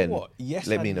 you know what? Yes,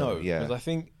 let me know. No, yeah, because I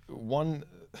think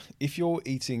if you're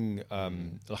eating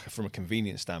like from a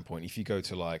convenience standpoint, if you go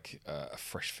to like a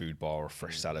fresh food bar or a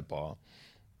fresh salad bar,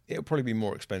 it'll probably be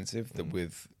more expensive than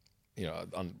with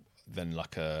than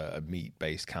like a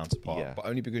meat-based counterpart. Yeah. But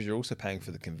only because you're also paying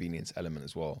for the convenience element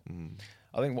as well.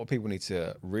 I think what people need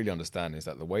to really understand is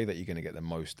that the way that you're going to get the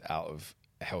most out of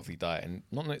a healthy diet, and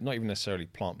not even necessarily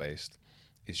plant-based,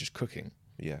 is just cooking.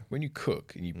 Yeah. When you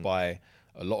cook and you buy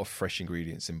a lot of fresh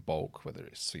ingredients in bulk, whether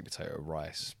it's sweet potato,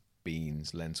 rice,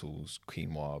 beans, lentils,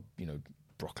 quinoa,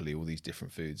 broccoli, all these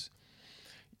different foods.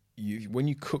 When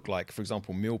you cook, like for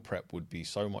example, meal prep would be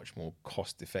so much more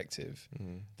cost effective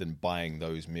than buying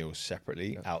those meals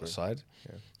separately outside.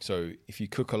 Yeah. So if you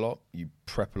cook a lot, you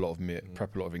prep a lot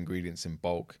of ingredients in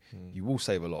bulk, you will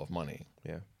save a lot of money.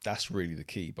 Yeah, that's really the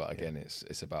key. But again,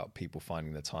 it's about people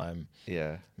finding the time.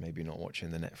 Yeah, maybe not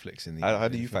watching the Netflix in the. How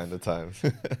do you find the time?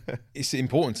 It's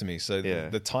important to me. So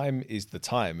the time is the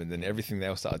time, and then everything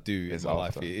else that I do in my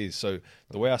life it is. So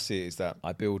the way I see it is that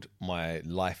I build my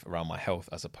life around my health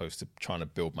as opposed to trying to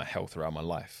build my health around my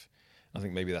life. I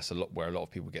think maybe that's where a lot of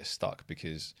people get stuck,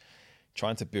 because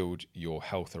trying to build your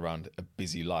health around a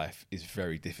busy life is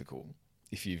very difficult.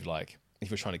 If you're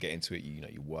trying to get into it,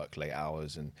 you work late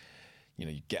hours and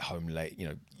you get home late,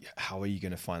 how are you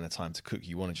going to find the time to cook?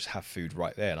 You want to just have food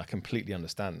right there. And I completely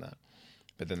understand that.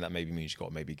 But then that maybe means you've got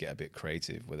to maybe get a bit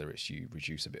creative, whether it's you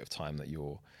reduce a bit of time that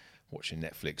you're watching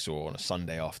Netflix, or on a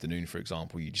Sunday afternoon, for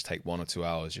example, you just take 1 or 2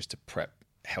 hours just to prep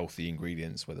healthy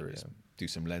ingredients, whether it's do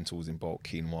some lentils in bulk,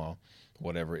 quinoa,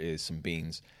 whatever it is, some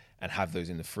beans, and have those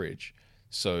in the fridge.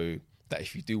 So that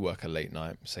if you do work a late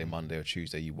night, say Monday or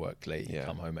Tuesday, you work late, you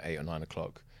come home at 8 or 9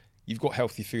 o'clock, you've got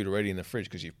healthy food already in the fridge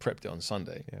because you've prepped it on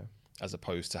Sunday, as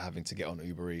opposed to having to get on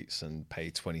Uber Eats and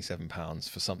pay £27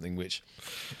 for something which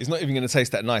is not even going to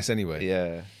taste that nice anyway.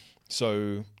 Yeah.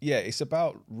 So it's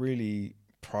about really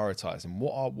prioritizing.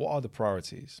 What are the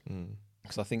priorities?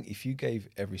 Because I think if you gave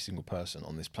every single person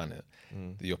on this planet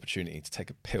the opportunity to take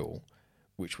a pill,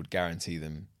 which would guarantee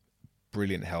them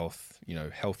brilliant health,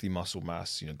 healthy muscle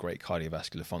mass, great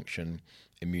cardiovascular function,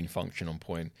 immune function on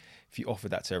point. If you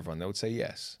offered that to everyone, they would say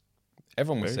yes.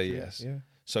 Everyone would say yes. Yeah.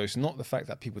 So it's not the fact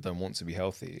that people don't want to be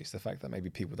healthy. It's the fact that maybe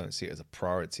people don't see it as a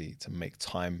priority to make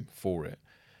time for it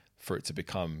to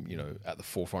become, at the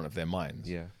forefront of their minds.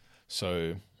 Yeah.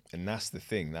 So, and that's the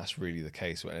thing. That's really the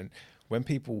case. And when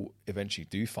people eventually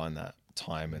do find that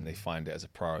time and they find it as a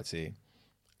priority,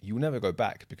 you will never go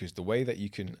back, because the way that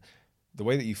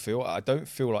you feel, I don't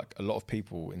feel like a lot of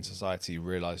people in society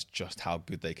realize just how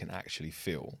good they can actually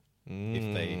feel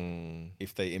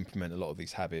if they implement a lot of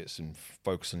these habits and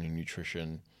focus on your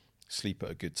nutrition, sleep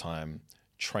at a good time,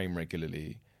 train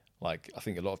regularly. Like, I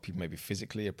think a lot of people maybe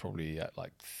physically are probably at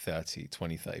like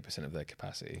 30% of their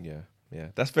capacity. Yeah,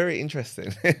 that's very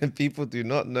interesting. People do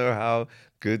not know how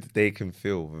good they can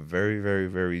feel. Very, very,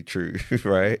 very true,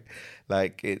 right?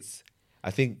 Like,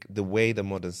 I think the way the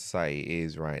modern society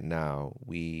is right now,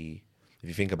 if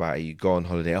you think about it, you go on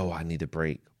holiday, I need a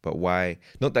break. But why?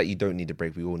 Not that you don't need a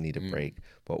break, we all need a break.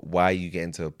 But why are you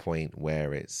getting to a point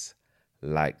where it's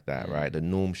like that, right? The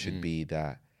norm should be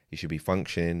that you should be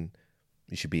functioning,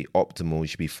 you should be optimal, you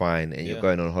should be fine, and you're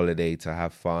going on holiday to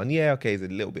have fun. Yeah, okay, it's a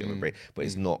little bit of a break, but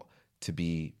it's not to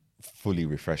be fully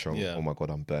refreshed on, oh my God,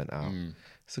 I'm burnt out.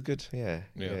 It's a good,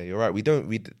 you're right. We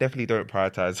definitely don't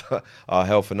prioritize our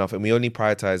health enough, and we only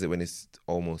prioritize it when it's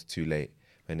almost too late.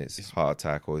 When it's heart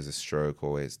attack, or it's a stroke,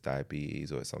 or it's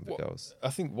diabetes, or it's something else.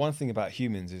 I think one thing about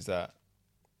humans is that,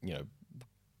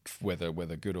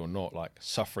 whether good or not, like,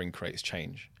 suffering creates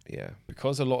change. Yeah.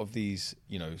 Because a lot of these,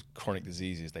 chronic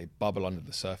diseases, they bubble under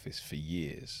the surface for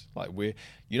years. Like,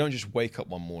 you don't just wake up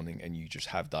one morning and you just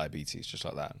have diabetes just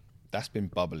like that. That's been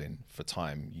bubbling for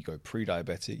time. You go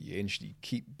pre-diabetic, you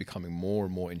keep becoming more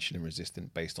and more insulin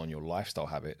resistant based on your lifestyle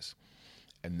habits.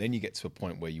 And then you get to a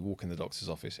point where you walk in the doctor's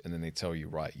office and then they tell you,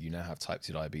 right, you now have type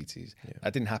 2 diabetes. Yeah.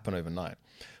 That didn't happen overnight.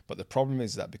 But the problem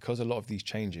is that because a lot of these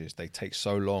changes, they take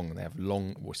so long, and they have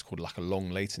what's called like a long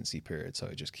latency period. So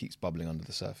it just keeps bubbling under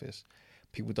the surface.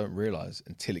 People don't realize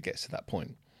until it gets to that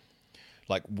point.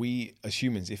 Like, we as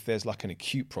humans, if there's like an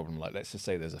acute problem, like let's just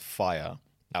say there's a fire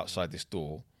outside this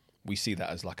door, we see that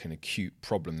as like an acute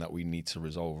problem that we need to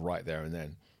resolve right there and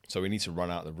then. So we need to run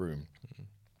out of the room.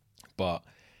 But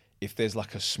if there's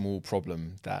like a small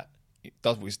problem that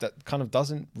kind of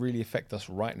doesn't really affect us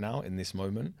right now in this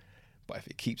moment, but if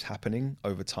it keeps happening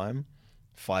over time,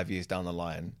 5 years down the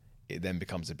line, it then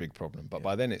becomes a big problem. But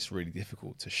by then it's really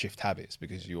difficult to shift habits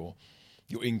because your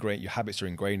habits are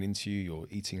ingrained into you, your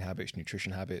eating habits,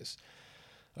 nutrition habits.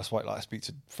 That's why, like, I speak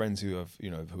to friends who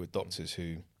are doctors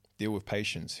who deal with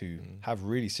patients who have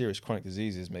really serious chronic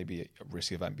diseases, maybe at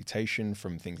risk of amputation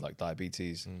from things like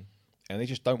diabetes, and they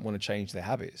just don't want to change their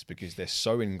habits because they're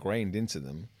so ingrained into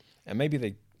them, and maybe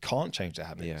they can't change their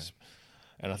habits. Yeah.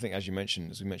 And I think, as we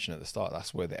mentioned at the start,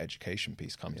 that's where the education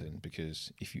piece comes in,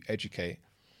 because if you educate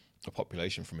a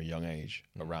population from a young age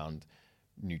around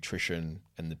nutrition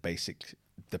and the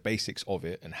basics of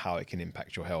it and how it can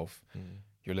impact your health,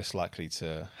 you're less likely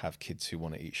to have kids who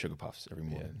want to eat sugar puffs every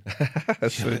morning.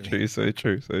 That's so true, so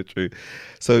true, so true.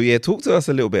 So yeah, talk to us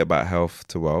a little bit about Health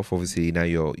to Wealth. Obviously, now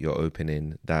you're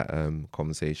opening that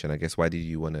conversation. I guess, why did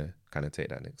you want to kind of take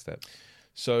that next step?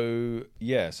 So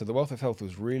the Wealth of Health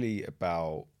was really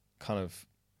about kind of,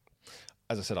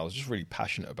 as I said, I was just really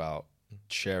passionate about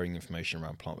sharing information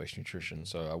around plant-based nutrition.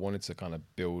 So I wanted to kind of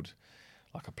build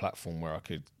like a platform where I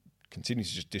could continue to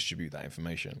just distribute that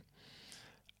information.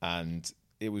 And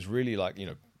it was really like,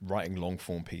 writing long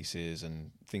form pieces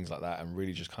and things like that, and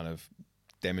really just kind of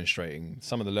demonstrating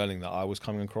some of the learning that I was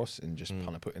coming across and just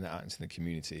kind of putting that out into the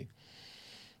community.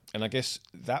 And I guess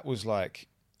that was like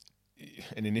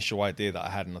an initial idea that I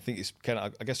had. And I think it's kind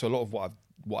of, I guess a lot of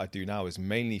what I do now is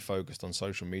mainly focused on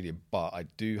social media, but I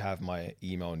do have my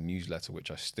email newsletter, which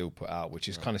I still put out, which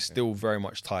is kind of still very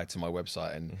much tied to my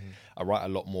website. And I write a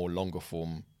lot more longer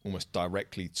form, almost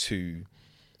directly to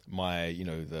my,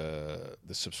 the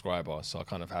subscriber. So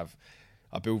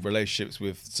I build relationships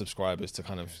with subscribers to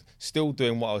kind of still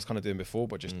doing what I was kind of doing before,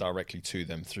 but just directly to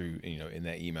them through, in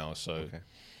their email. So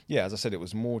yeah, as I said, it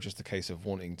was more just a case of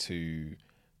wanting to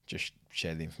just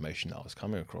share the information that I was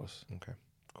coming across. Okay.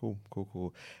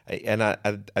 Cool. And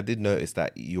I did notice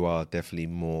that you are definitely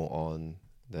more on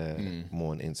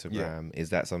Instagram. Yeah. Is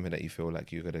that something that you feel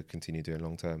like you're going to continue doing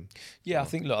long term? Yeah, I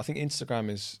think Instagram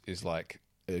is like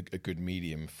a good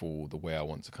medium for the way I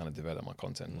want to kind of develop my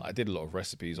content. I did a lot of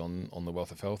recipes on the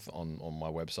Wealth of Health on my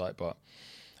website, but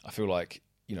I feel like,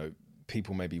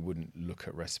 people maybe wouldn't look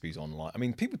at recipes online. I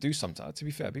mean, people do sometimes, to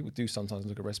be fair, people do sometimes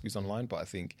look at recipes online, but I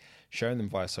think sharing them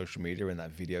via social media in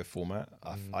that video format,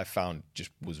 I found just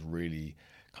was really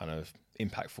kind of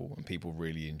impactful, and people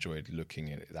really enjoyed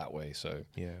looking at it that way. So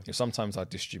sometimes I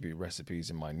distribute recipes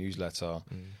in my newsletter.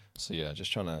 So yeah,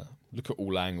 just trying to look at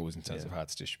all angles in terms of how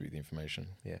to distribute the information.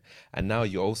 Yeah. And now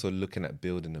you're also looking at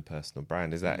building a personal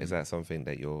brand. Is that something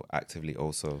that you're actively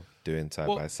also doing side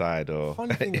by side, or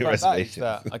funny thing about that is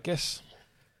that I guess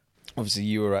obviously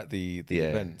you were at the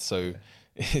event, so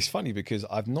it's funny because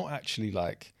I've not actually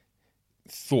like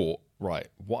thought, right,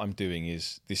 what I'm doing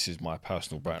this is my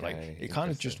personal brand. Like it kind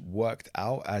of just worked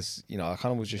out as, I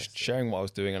kind of was just sharing what I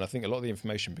was doing. And I think a lot of the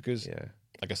information, because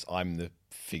I guess I'm the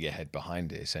figurehead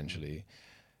behind it essentially,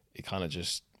 it kind of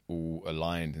just all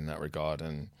aligned in that regard.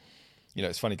 And,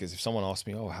 it's funny because if someone asked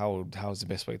me, how's the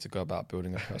best way to go about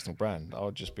building a personal brand? I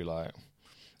would just be like,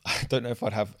 I don't know if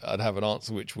I'd have an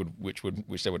answer which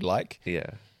they would like.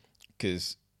 Yeah.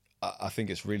 Because I think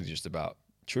it's really just about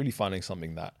truly finding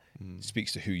something that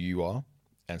speaks to who you are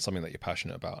and something that you're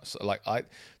passionate about. So like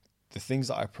the things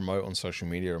that I promote on social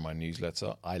media or my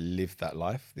newsletter, I live that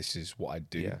life. This is what I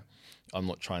do. Yeah. I'm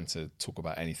not trying to talk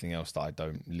about anything else that I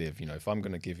don't live. If I'm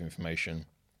going to give information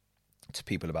to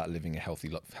people about living a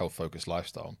healthy, health-focused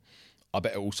lifestyle, I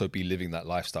better also be living that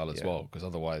lifestyle as well, because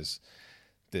otherwise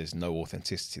there's no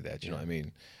authenticity there. Do you know what I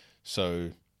mean?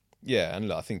 So yeah, and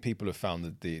look, I think people have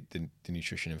found the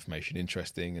nutrition information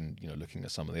interesting, and looking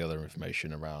at some of the other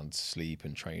information around sleep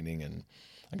and training, and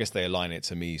I guess they align it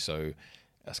to me. So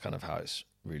that's kind of how it's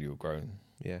really all grown.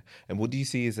 Yeah. And what do you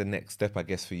see as the next step, I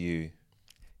guess, for you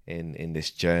in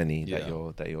this journey that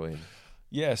you're in?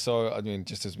 Yeah, so I mean,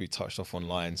 just as we touched off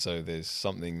online, so there's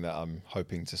something that I'm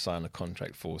hoping to sign a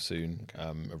contract for soon,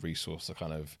 a resource to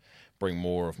kind of bring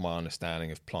more of my understanding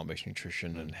of plant-based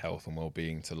nutrition and health and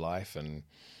well-being to life. And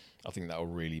I think that's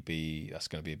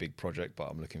going to be a big project, but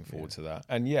I'm looking forward to that.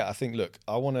 And yeah, I think, look,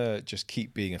 I want to just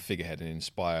keep being a figurehead and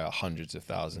inspire hundreds of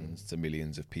thousands to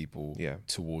millions of people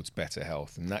towards better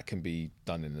health. And that can be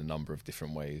done in a number of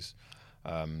different ways.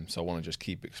 So I want to just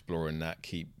keep exploring that,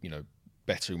 keep,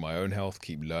 bettering my own health,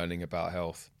 keep learning about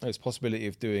health. There's possibility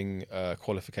of doing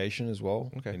qualification as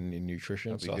well in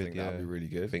nutrition. So I think that would be really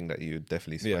good. I think that you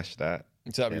definitely smash that.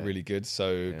 So that'd be really good.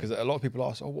 So, because a lot of people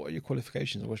ask, what are your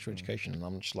qualifications? What's your education? And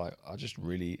I'm just like, I just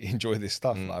really enjoy this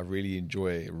stuff. I really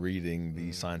enjoy reading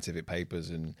the scientific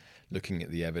papers and looking at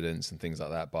the evidence and things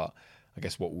like that. But I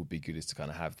guess what would be good is to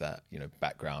kind of have that,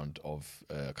 background of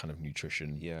kind of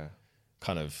nutrition,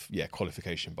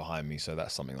 qualification behind me. So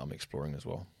that's something that I'm exploring as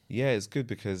well. Yeah, it's good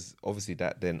because obviously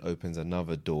that then opens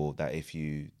another door that if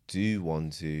you do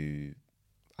want to,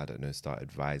 I don't know, start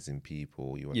advising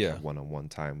people, you want to have one-on-one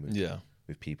time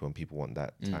with people and people want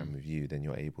that time with you, then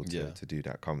you're able to do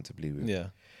that comfortably with,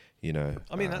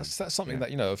 I mean, that's something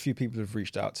that, a few people have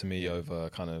reached out to me over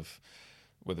kind of,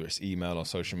 whether it's email or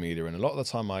social media. And a lot of the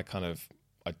time I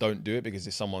don't do it because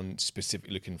it's someone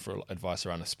specific looking for advice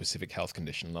around a specific health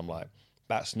condition. And I'm like,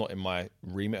 that's not in my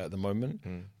remit at the moment.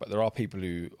 But there are people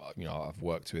who, I've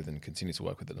worked with and continue to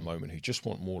work with at the moment who just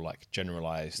want more like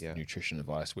generalized nutrition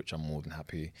advice, which I'm more than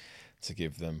happy to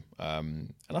give them.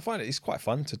 And I find it's quite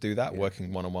fun to do that,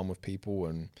 working one-on-one with people,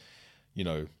 and,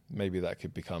 maybe that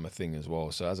could become a thing as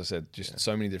well. So as I said, just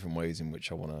so many different ways in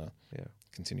which I want to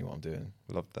continue what I'm doing.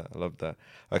 I love that.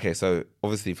 Okay, so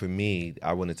obviously for me,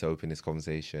 I wanted to open this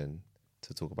conversation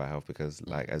to talk about health because,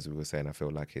 like, as we were saying, I feel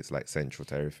like it's like central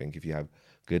to everything. If you have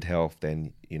good health,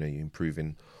 then, you improve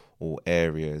in all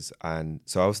areas. And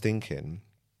so I was thinking,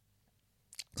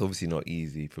 it's obviously not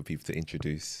easy for people to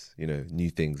introduce, new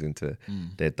things into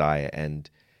their diet. And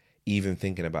even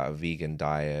thinking about a vegan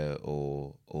diet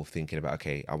or thinking about,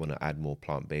 okay, I want to add more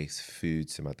plant-based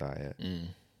foods to my diet.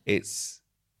 It's,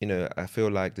 I feel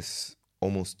like there's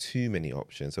almost too many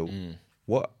options. So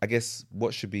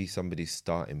what should be somebody's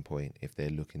starting point if they're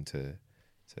looking to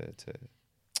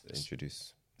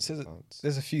introduce plants?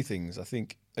 There's a few things. I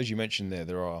think, as you mentioned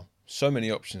there are so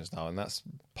many options now, and that's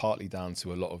partly down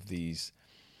to a lot of these,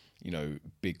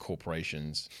 big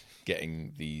corporations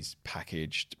getting these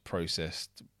packaged,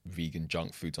 processed vegan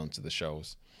junk foods onto the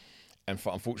shelves. And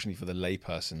unfortunately for the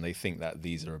layperson, they think that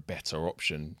these are a better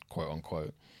option, quote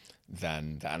unquote,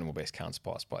 than the animal-based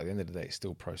counterparts. But at the end of the day, it's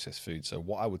still processed food. So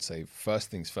what I would say, first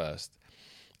things first,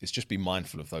 is just be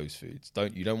mindful of those foods.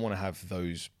 You don't want to have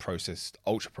those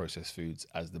ultra-processed foods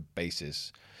as the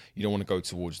basis. You don't want to go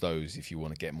towards those if you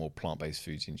want to get more plant-based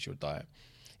foods into your diet.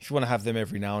 If you want to have them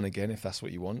every now and again, if that's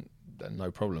what you want, then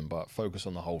no problem. But focus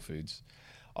on the whole foods.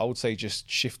 I would say just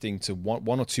shifting to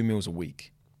one or two meals a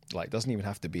week. Like, it doesn't even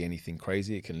have to be anything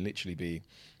crazy. It can literally be,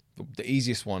 the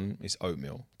easiest one is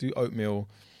oatmeal. Do oatmeal.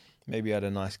 Maybe add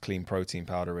a nice clean protein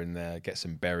powder in there, get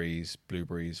some berries,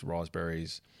 blueberries,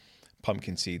 raspberries,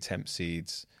 pumpkin seeds, hemp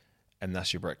seeds, and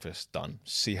that's your breakfast done.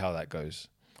 See how that goes.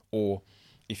 Or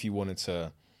if you wanted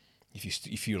to,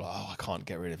 if you're like, I can't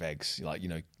get rid of eggs,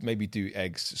 maybe do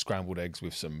scrambled eggs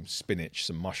with some spinach,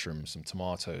 some mushrooms, some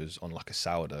tomatoes on like a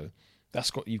sourdough.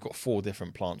 You've got 4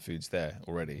 different plant foods there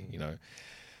already,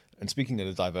 And speaking of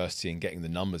the diversity and getting the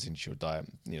numbers into your diet,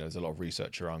 there's a lot of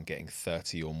research around getting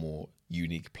 30 or more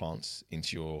unique plants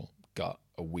into your gut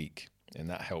a week. And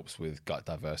that helps with gut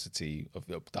diversity of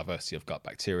gut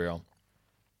bacteria,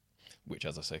 which,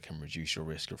 as I say, can reduce your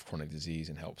risk of chronic disease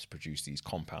and helps produce these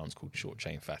compounds called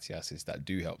short-chain fatty acids that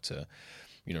do help to,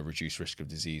 reduce risk of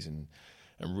disease and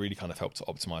really kind of help to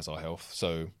optimize our health.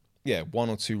 So, 1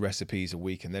 or 2 recipes a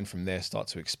week, and then from there start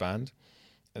to expand.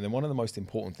 And then one of the most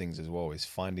important things as well is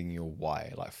finding your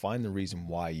why. Like, find the reason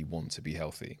why you want to be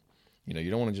healthy. You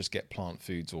don't want to just get plant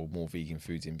foods or more vegan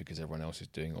foods in because everyone else is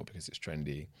doing it or because it's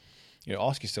trendy.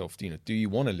 Ask yourself, do you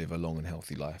want to live a long and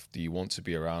healthy life? Do you want to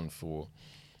be around for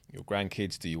your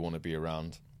grandkids? Do you want to be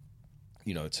around,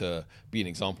 to be an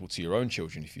example to your own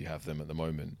children if you have them at the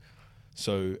moment?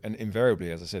 So, and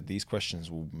invariably, as I said, these questions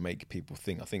will make people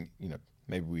think. I think,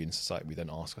 maybe we in society, we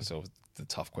don't ask ourselves the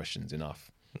tough questions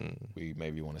enough. We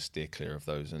maybe want to steer clear of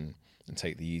those and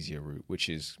take the easier route, which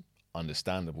is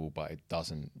understandable, but it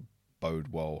doesn't bode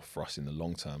well for us in the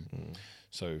long term.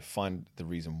 So find the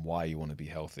reason why you want to be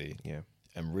healthy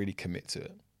and really commit to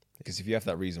it. Because if you have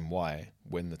that reason why,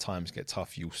 when the times get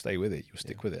tough, you'll stay with it, you'll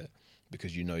stick with it,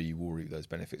 because you will reap those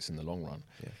benefits in the long run.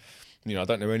 I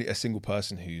don't know a single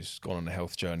person who's gone on a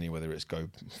health journey, whether it's go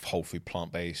whole food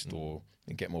plant-based or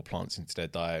get more plants into their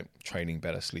diet, training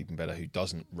better, sleeping better, who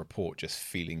doesn't report just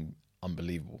feeling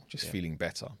unbelievable, just feeling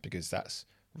better, because that's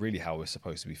really how we're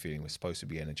supposed to be feeling. We're supposed to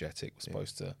be energetic. We're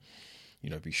supposed to,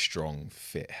 be strong,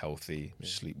 fit, healthy,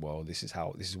 sleep well. This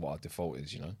is what our default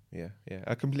is, Yeah.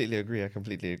 I completely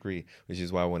agree, which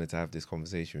is why I wanted to have this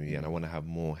conversation with you. And I want to have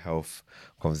more health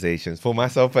conversations for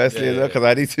myself personally, because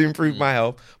I need to improve my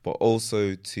health, but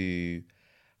also to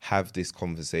have this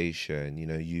conversation, you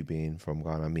know, you being from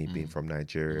Ghana, me being from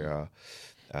Nigeria,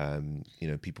 you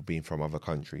know, people being from other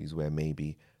countries where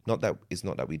maybe not that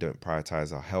we don't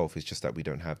prioritize our health, it's just that we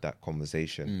don't have that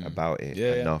conversation about it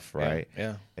enough, right?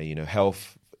 Yeah. And, you know,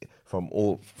 health from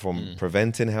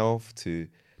preventing health to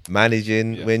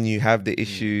managing when you have the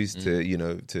issues to, you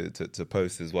know, to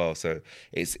post as well. So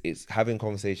it's having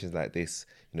conversations like this,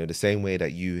 you know, the same way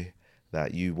that you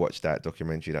watched that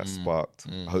documentary that sparked,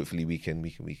 hopefully we can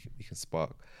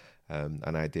spark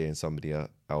an idea in somebody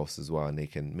else as well, and they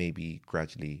can maybe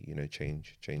gradually, you know,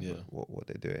 change what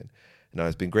they're doing. No,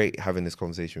 it's been great having this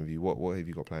conversation with you. What have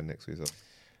you got planned next for yourself?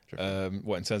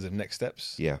 What, in terms of next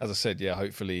steps? Yeah. As I said,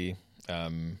 hopefully, I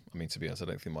mean, to be honest, I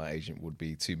don't think my agent would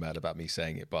be too mad about me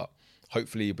saying it, but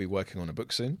hopefully you'll be working on a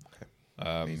book soon. Okay.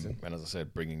 And as I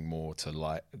said, bringing more to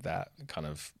light that kind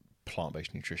of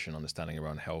plant-based nutrition, understanding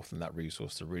around health, and that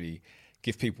resource to really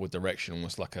give people a direction,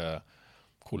 almost like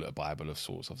call it a Bible of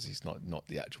sorts. Obviously, it's not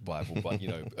the actual Bible, but, you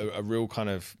know, a real kind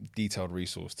of detailed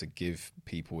resource to give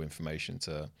people information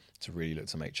to really look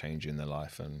to make change in their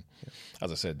life. And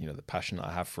as I said, you know, the passion that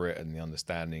I have for it and the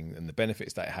understanding and the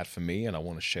benefits that it had for me, and I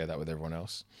want to share that with everyone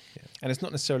else. Yeah. And it's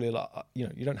not necessarily like, you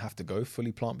know, you don't have to go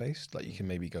fully plant-based. Like, you can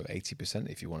maybe go 80%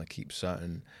 if you want to keep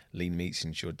certain lean meats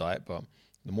into your diet, but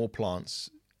the more plants,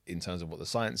 in terms of what the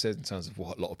science says, in terms of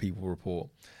what a lot of people report,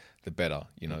 the better,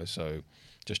 you know. So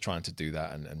just trying to do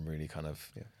that and really kind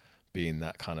of being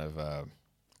that kind of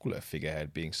call it a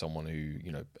figurehead, being someone who,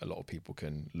 you know, a lot of people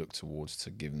can look towards to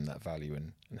give them that value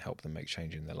and help them make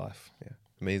change in their life. Yeah.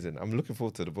 Amazing. I'm looking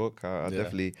forward to the book. I'll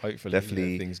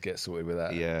definitely things get sorted with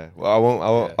that. Yeah. Well, I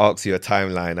won't ask you a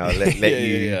timeline. I'll let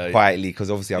you quietly,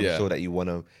 because obviously I'm sure that you want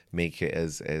to make it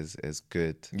as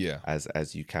good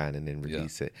as you can and then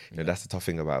release it. You know, that's the tough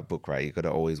thing about a book, right? You gotta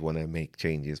always want to make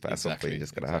changes, but at some point you're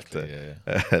just gonna have to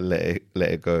let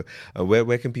it go.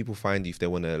 Where can people find you if they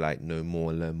want to like know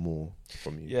more, learn more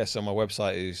from you? Yeah, so my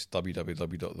website is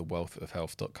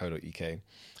www.thewealthofhealth.co.uk.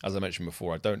 As I mentioned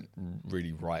before, I don't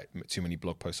really write too many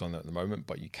blog posts on that at the moment,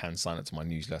 but you can sign up to my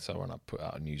newsletter, and I put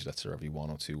out a newsletter every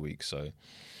 1 or 2 weeks. So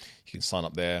you can sign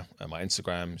up there. My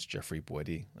Instagram is Jeffrey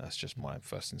Boadi. That's just my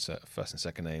first and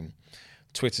second name.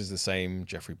 Twitter's the same,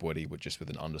 Jeffrey Boadi, but just with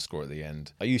an underscore at the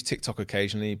end. I use TikTok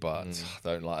occasionally, but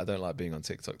I don't like being on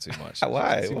TikTok too much.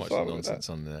 Why? Too much nonsense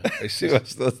on there. It's too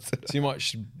much nonsense. Too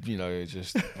much, you know,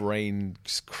 just brain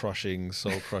crushing,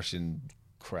 soul crushing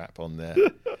crap on there.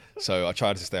 So I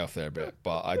try to stay off there a bit,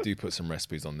 but I do put some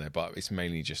recipes on there. But it's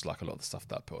mainly just like a lot of the stuff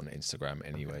that I put on Instagram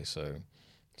anyway. So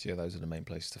yeah, those are the main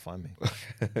places to find me.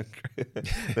 No,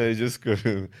 it's just good.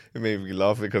 It made me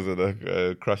laugh because of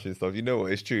the crushing stuff. You know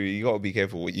what? It's true. You got to be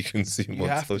careful what you consume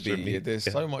on social media. There's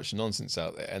so much nonsense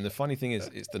out there, and the funny thing is,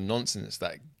 it's the nonsense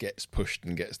that gets pushed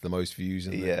and gets the most views.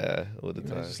 All the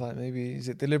time. It's just like, maybe is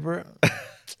it deliberate?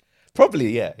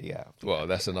 Probably, yeah. Well,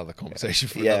 that's another conversation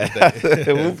for another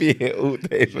day. We'll be here all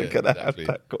day. We're gonna have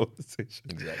that conversation.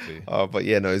 Exactly. But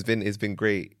yeah, no, it's been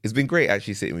great. It's been great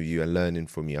actually sitting with you and learning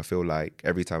from you. I feel like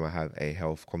every time I have a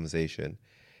health conversation,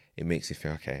 it makes me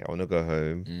feel, okay, I want to go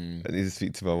home. I need to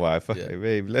speak to my wife. Okay,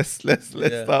 babe, let's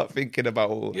start thinking about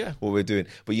what we're doing.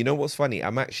 But you know what's funny?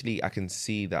 I can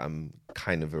see that I'm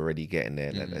kind of already getting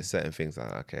there. That there's certain things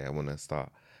that, okay, I want to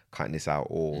start cutting this out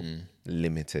or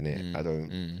limiting it. I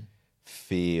don't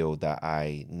feel that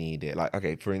I need it. Like,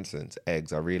 okay, for instance,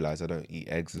 eggs. I realize I don't eat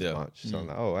eggs as much. So I'm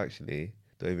like, oh, actually,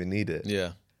 don't even need it.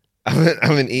 Yeah. I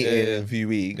haven't eaten it in a few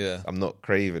weeks. Yeah. I'm not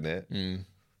craving it.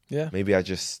 Yeah. Maybe I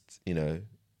just, you know,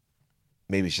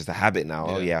 maybe it's just a habit now.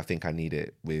 Yeah. Oh yeah, I think I need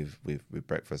it with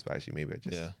breakfast, but actually maybe I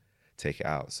just take it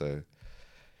out. So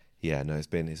yeah, no, it's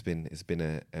been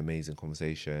an amazing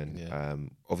conversation. Yeah.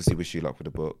 Obviously, wish you luck with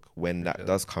the book. When that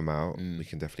does come out, we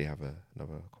can definitely have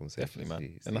another conversation. Definitely,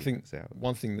 man. And I think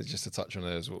one thing that just to touch on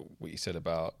there is what you said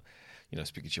about, you know,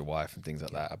 speaking to your wife and things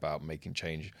like that, about making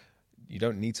change. You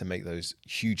don't need to make those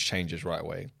huge changes right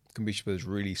away. It can be those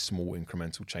really small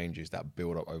incremental changes that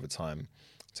build up over time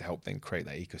to help then create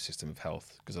that ecosystem of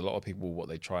health. Because a lot of people, what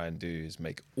they try and do is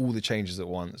make all the changes at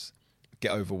once,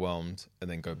 get overwhelmed, and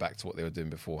then go back to what they were doing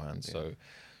beforehand. Yeah. So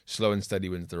slow and steady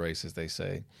wins the race, as they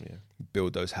say. Yeah.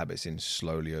 Build those habits in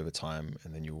slowly over time,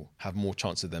 and then you'll have more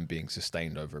chance of them being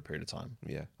sustained over a period of time.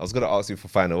 Yeah. I was going to ask you for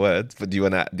final words, but do you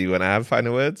want to have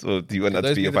final words, or do you want that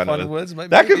to be your final words? Maybe?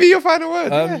 That could be your final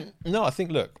words. No, I think,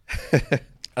 look,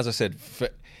 as I said,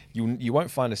 you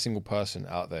won't find a single person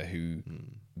out there who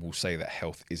will say that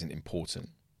health isn't important.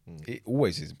 It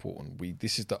always is important.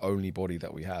 This is the only body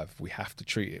that we have. We have to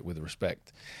treat it with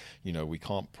respect. You know, we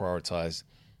can't prioritize.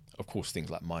 Of course, things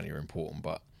like money are important,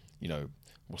 but you know,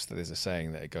 there's a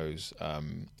saying that it goes, "A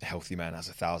healthy man has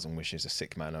 1,000 wishes, a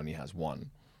sick man only has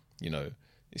one."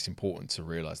 it's important to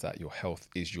realize that your health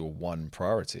is your one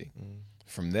priority.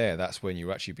 From there, that's when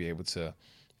you actually be able to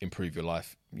improve your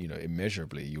life,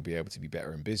 immeasurably. You'll be able to be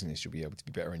better in business. You'll be able to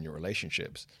be better in your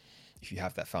relationships if you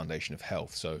have that foundation of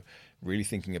health. So really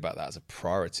thinking about that as a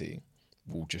priority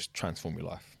will just transform your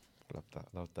life.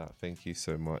 Love that. Thank you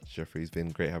so much, Jeffrey. It's been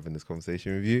great having this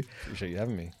conversation with you. Appreciate you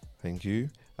having me. Thank you.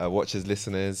 Watchers,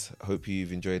 listeners, hope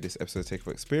you've enjoyed this episode of Take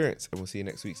Off Experience, and we'll see you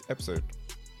next week's episode.